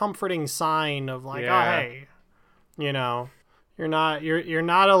a comforting sign of like, oh, hey, you're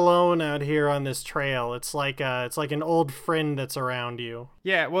not alone out here on this trail. It's like an old friend that's around you.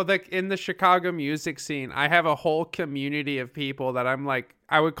 Yeah, well, in the Chicago music scene, I have a whole community of people that I'm like,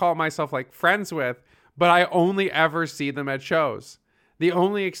 I would call myself like friends with, but I only ever see them at shows. The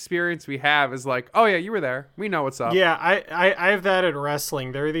only experience we have is like, oh yeah, you were there. We know what's up. Yeah, I have that at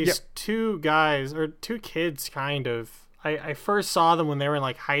wrestling. There are these two guys, or two kids kind of. I first saw them when they were in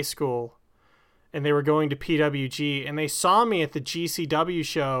like high school and they were going to PWG and they saw me at the GCW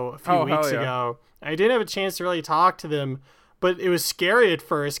show a few weeks ago. I didn't have a chance to really talk to them, but it was scary at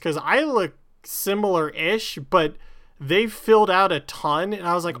first because I look similar-ish, but they filled out a ton, and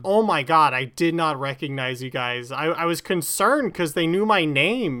I was like, oh my god, I did not recognize you guys. I was concerned because they knew my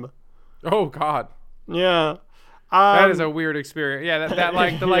name. Oh God. Yeah. That is a weird experience. Yeah, that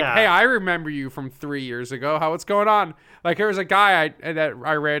like the like, Yeah. hey, I remember you from 3 years ago. What's going on? Like there was a guy that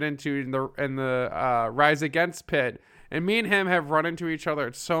I ran into in the Rise Against pit, and me and him have run into each other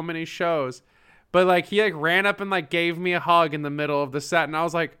at so many shows. But like he like ran up and like gave me a hug in the middle of the set, and I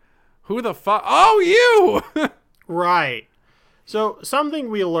was like, who the fuck? Oh, you! Right. So something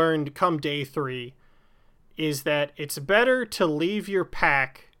we learned come day 3 is that it's better to leave your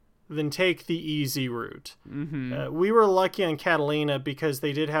pack than take the easy route. Mm-hmm. We were lucky on Catalina because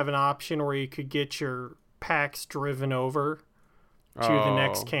they did have an option where you could get your packs driven over to the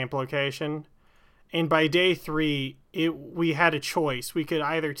next camp location. And by day 3, we had a choice. We could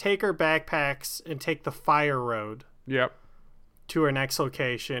either take our backpacks and take the fire road Yep. to our next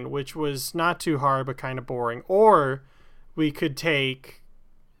location, which was not too hard but kind of boring, or we could take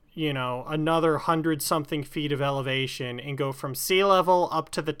another 100-something feet of elevation and go from sea level up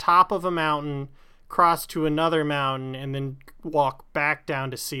to the top of a mountain, cross to another mountain, and then walk back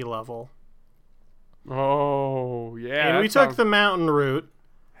down to sea level. Oh, yeah. And we took the mountain route.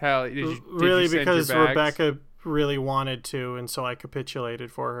 Hell, did you really send because your bags? Rebecca really wanted to, and so I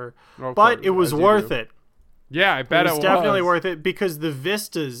capitulated for her. Of But course, it was as you worth do. it. Yeah, I bet It was definitely worth it because the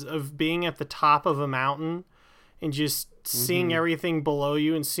vistas of being at the top of a mountain and just seeing everything below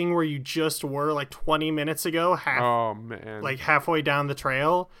you and seeing where you just were like 20 minutes ago, Oh man. like halfway down the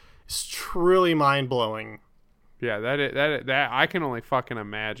trail, is truly mind-blowing. Yeah, that I can only fucking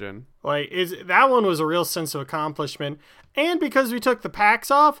imagine. Like, that one was a real sense of accomplishment. And because we took the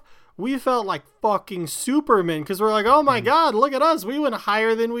packs off, we felt like fucking Superman because we're like, oh my God, look at us. We went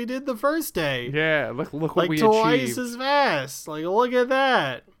higher than we did the first day. Yeah, look what Like we twice achieved. as fast. Like, look at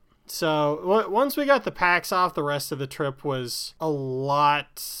that. So once we got the packs off, the rest of the trip was a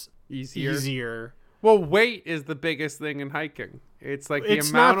lot easier. Well, weight is the biggest thing in hiking. It's like the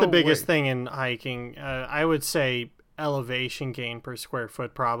It's amount not the of biggest weight. thing in hiking. I would say elevation gain per square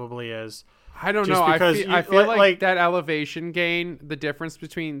foot probably is. I don't just know. because I feel like, like that elevation gain, the difference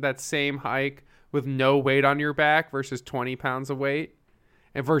between that same hike with no weight on your back versus 20 pounds of weight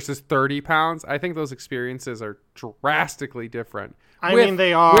and versus 30 pounds, I think those experiences are drastically different. I mean,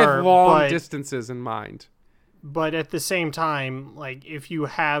 they are, with long but- distances in mind. But at the same time, like if you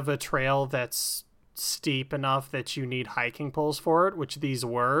have a trail that's steep enough that you need hiking poles for it, which these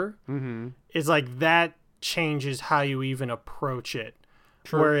were, it's like that changes how you even approach it.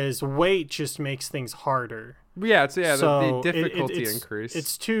 True. Whereas weight just makes things harder. Yeah, it's the So difficulty it's, increase.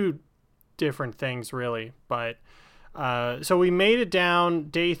 It's two different things, really. But so we made it down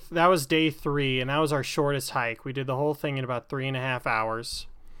that was day 3, and that was our shortest hike. We did the whole thing in about 3.5 hours.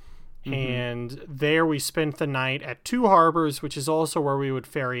 And there we spent the night at Two Harbors, which is also where we would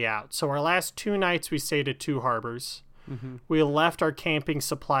ferry out. So our last 2 nights we stayed at Two Harbors. We left our camping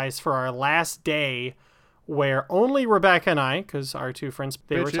supplies for our last day, where only Rebecca and I, because our 2 friends,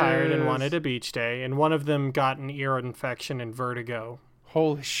 they were tired and Bitches. wanted a beach day, and one of them got an ear infection and vertigo.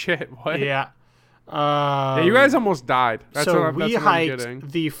 Holy shit! What? Yeah. Yeah, you guys almost died. That's so what I'm, we that's what I'm hiked getting.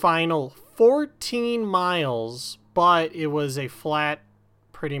 the final 14 miles, but it was a flat,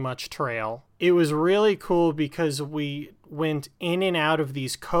 pretty much trail. It was really cool because we went in and out of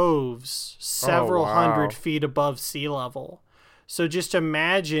these coves several wow. hundred feet above sea level. So just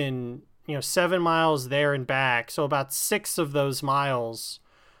imagine, 7 miles there and back. So about 6 of those miles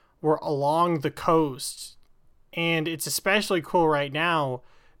were along the coast. And it's especially cool right now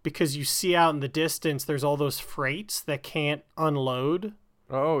because you see out in the distance, there's all those freights that can't unload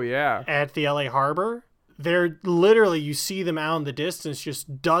Oh yeah. at the LA Harbor. They're literally, you see them out in the distance,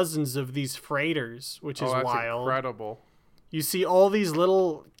 just dozens of these freighters, which is That's wild. incredible. You see all these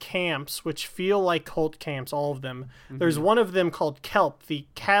little camps, which feel like cult camps, all of them. There's one of them called KELP, the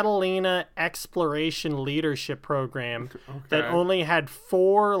Catalina Exploration Leadership Program, that Okay. only had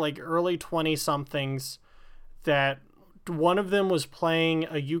 4 early 20-somethings that one of them was playing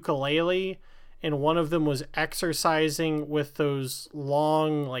a ukulele and one of them was exercising with those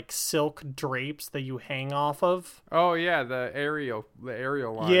long silk drapes that you hang off of. Oh yeah, the aerial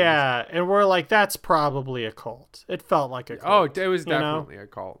line. Yeah, and we're like, that's probably a cult. It felt like a Oh, cult. it was you know? definitely a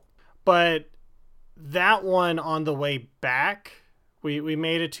cult. But that one on the way back, we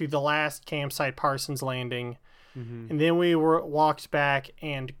made it to the last campsite, Parsons Landing, and then we walked back,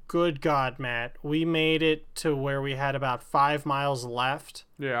 and good God, Matt, we made it to where we had about 5 miles left,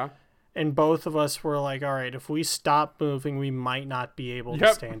 Yeah. and both of us were like, all right, if we stop moving, we might not be able to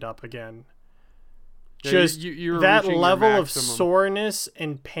Yep. stand up again. Yeah, Just you were that reaching your level of maximum. soreness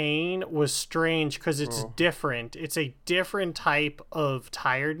and pain was strange because it's Oh. different. It's a different type of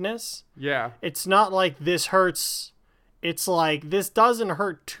tiredness. Yeah. It's not like this hurts it's like, this doesn't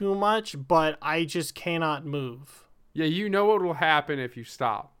hurt too much, but I just cannot move. Yeah, you know what will happen if you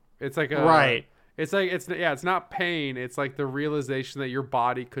stop. It's like a Right. It's not pain. It's like the realization that your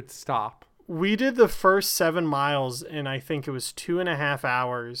body could stop. We did the first 7 miles in, I think it was 2.5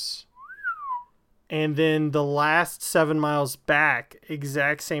 hours. And then the last 7 miles back,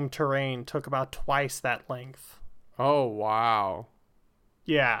 exact same terrain, took about twice that length. Oh, wow.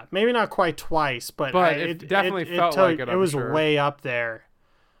 Yeah, maybe not quite twice, but it definitely felt like it, It was I'm sure. way up there.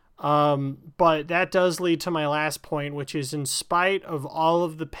 But that does lead to my last point, which is, in spite of all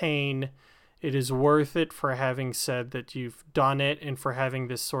of the pain, it is worth it for having said that you've done it and for having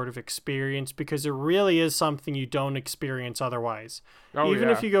this sort of experience, because it really is something you don't experience otherwise. Oh, Even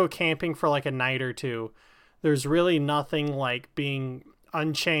yeah. if you go camping for like a night or two, there's really nothing like being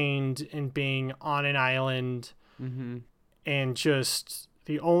unchained and being on an island and just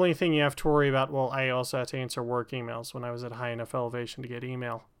the only thing you have to worry about. Well, I also had to answer work emails when I was at high enough elevation to get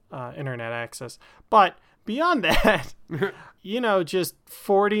internet access. But beyond that, just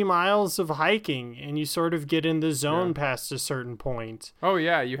 40 miles of hiking and you sort of get in the zone past a certain point. Oh,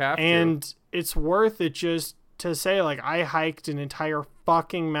 yeah, you have to. And it's worth it just to say, like, I hiked an entire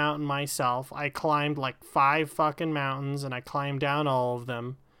fucking mountain myself. I climbed like 5 fucking mountains and I climbed down all of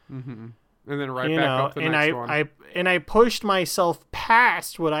them. Mm-hmm. And then back up the next one. I pushed myself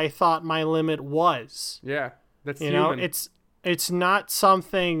past what I thought my limit was. Yeah, that's human. It's not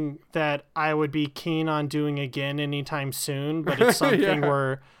something that I would be keen on doing again anytime soon, but it's something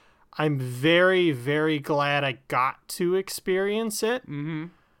where I'm very, very glad I got to experience it. Mm-hmm.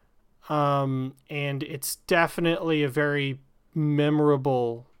 And it's definitely a very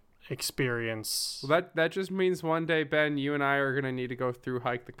memorable experience. Well, that just means one day, Ben, you and I are going to need to go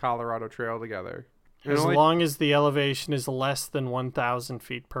hike the Colorado Trail together. As long as the elevation is less than 1,000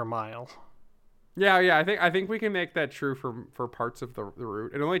 feet per mile. Yeah. I think we can make that true for parts of the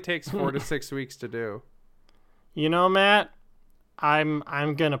route. It only takes 4 to 6 weeks to do. You know, Matt, I'm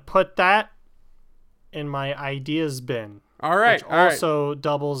gonna put that in my ideas bin. All right. Which also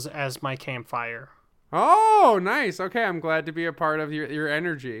doubles as my campfire. Oh, nice. Okay, I'm glad to be a part of your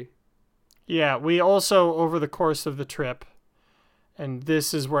energy. Yeah, we also, over the course of the trip, and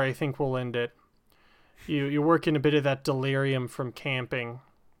this is where I think we'll end it, you work in a bit of that delirium from camping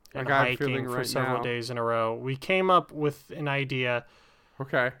and hiking for several days in a row. We came up with an idea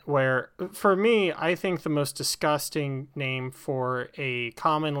where, for me, I think the most disgusting name for a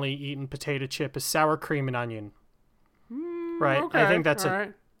commonly eaten potato chip is sour cream and onion. Right? Okay, I think that's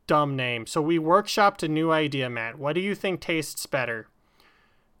a dumb name. So we workshopped a new idea, Matt. What do you think tastes better?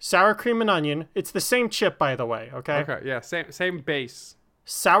 Sour cream and onion. It's the same chip, by the way, okay? Okay, yeah, same base.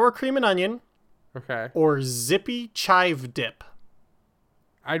 Sour cream and onion. Okay. Or zippy chive dip.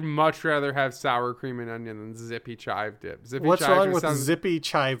 I'd much rather have sour cream and onion than zippy chive dip. What's wrong with zippy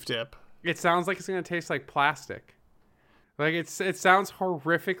chive dip? It sounds like it's going to taste like plastic. Like it sounds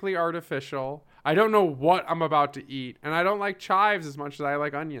horrifically artificial. I don't know what I'm about to eat, and I don't like chives as much as I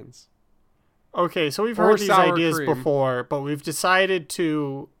like onions. Okay, so we've heard these ideas before, but we've decided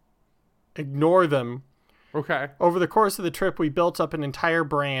to ignore them. Okay. Over the course of the trip, we built up an entire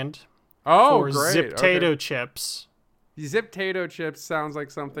brand for great. Zip-tato chips. Zip-tato chips sounds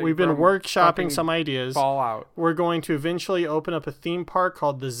like something. We've been workshopping some ideas. Fallout. We're going to eventually open up a theme park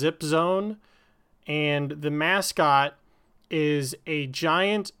called the Zip Zone, and the mascot is a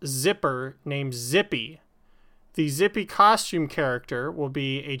giant zipper named Zippy. The Zippy costume character will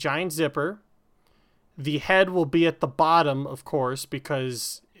be a giant zipper. The head will be at the bottom, of course,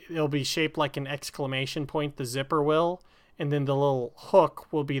 because it'll be shaped like an exclamation point, the zipper will, and then the little hook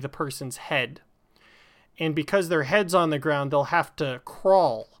will be the person's head. And because their head's on the ground, they'll have to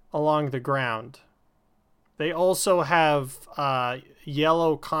crawl along the ground. They also have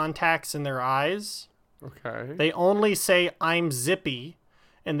yellow contacts in their eyes. Okay. They only say, "I'm Zippy,"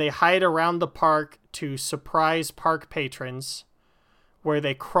 and they hide around the park to surprise park patrons, where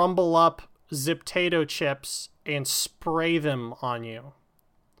they crumble up Zip-tato chips and spray them on you.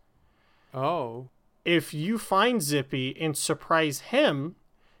 Oh. If you find Zippy and surprise him,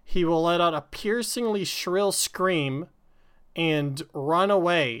 he will let out a piercingly shrill scream and run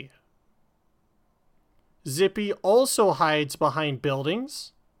away. Zippy also hides behind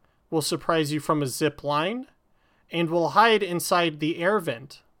buildings, will surprise you from a zip line, and will hide inside the air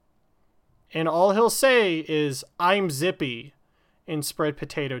vent. And all he'll say is, "I'm Zippy," and spread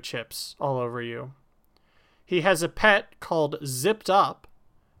potato chips all over you. He has a pet called Zipped Up,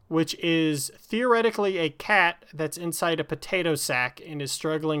 which is theoretically a cat that's inside a potato sack and is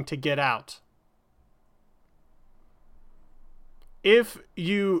struggling to get out.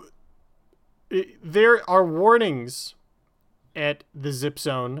 There are warnings at the Zip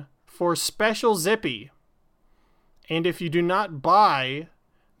Zone for Special Zippy. And if you do not buy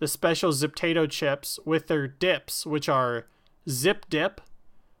the special Zip-Tato chips with their dips, which are Zip Dip,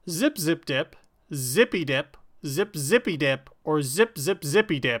 Zip Zip Dip, Zippy Dip, Zip Zippy Dip, or Zip Zip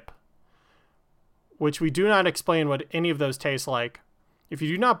Zippy Dip, which we do not explain what any of those taste like. If you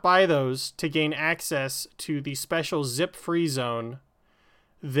do not buy those to gain access to the special Zip Free Zone,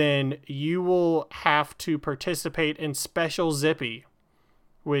 then you will have to participate in Special Zippy,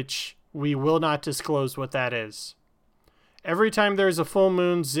 which we will not disclose what that is. Every time there's a full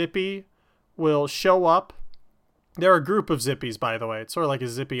moon, Zippy will show up. They're a group of Zippies, by the way. It's sort of like a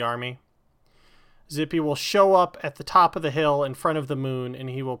Zippy army. Zippy will show up at the top of the hill in front of the moon, and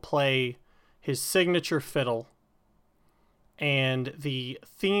he will play his signature fiddle. And the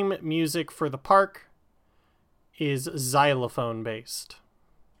theme music for the park is xylophone-based.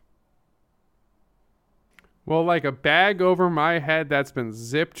 Well, like a bag over my head that's been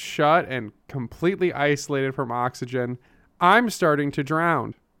zipped shut and completely isolated from oxygen, I'm starting to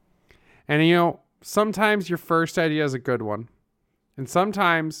drown. And you know, sometimes your first idea is a good one. And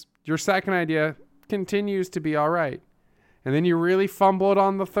sometimes your second idea continues to be all right. And then you really fumble it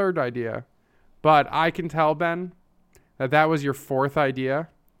on the third idea. But I can tell, Ben, that was your fourth idea.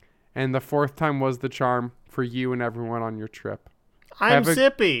 And the fourth time was the charm for you and everyone on your trip. I'm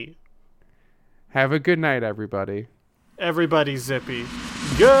Zippy. Have a good night, everybody. Everybody's Zippy.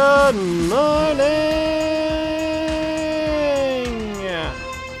 Good morning!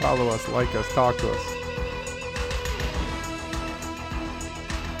 Follow us, like us, talk to us.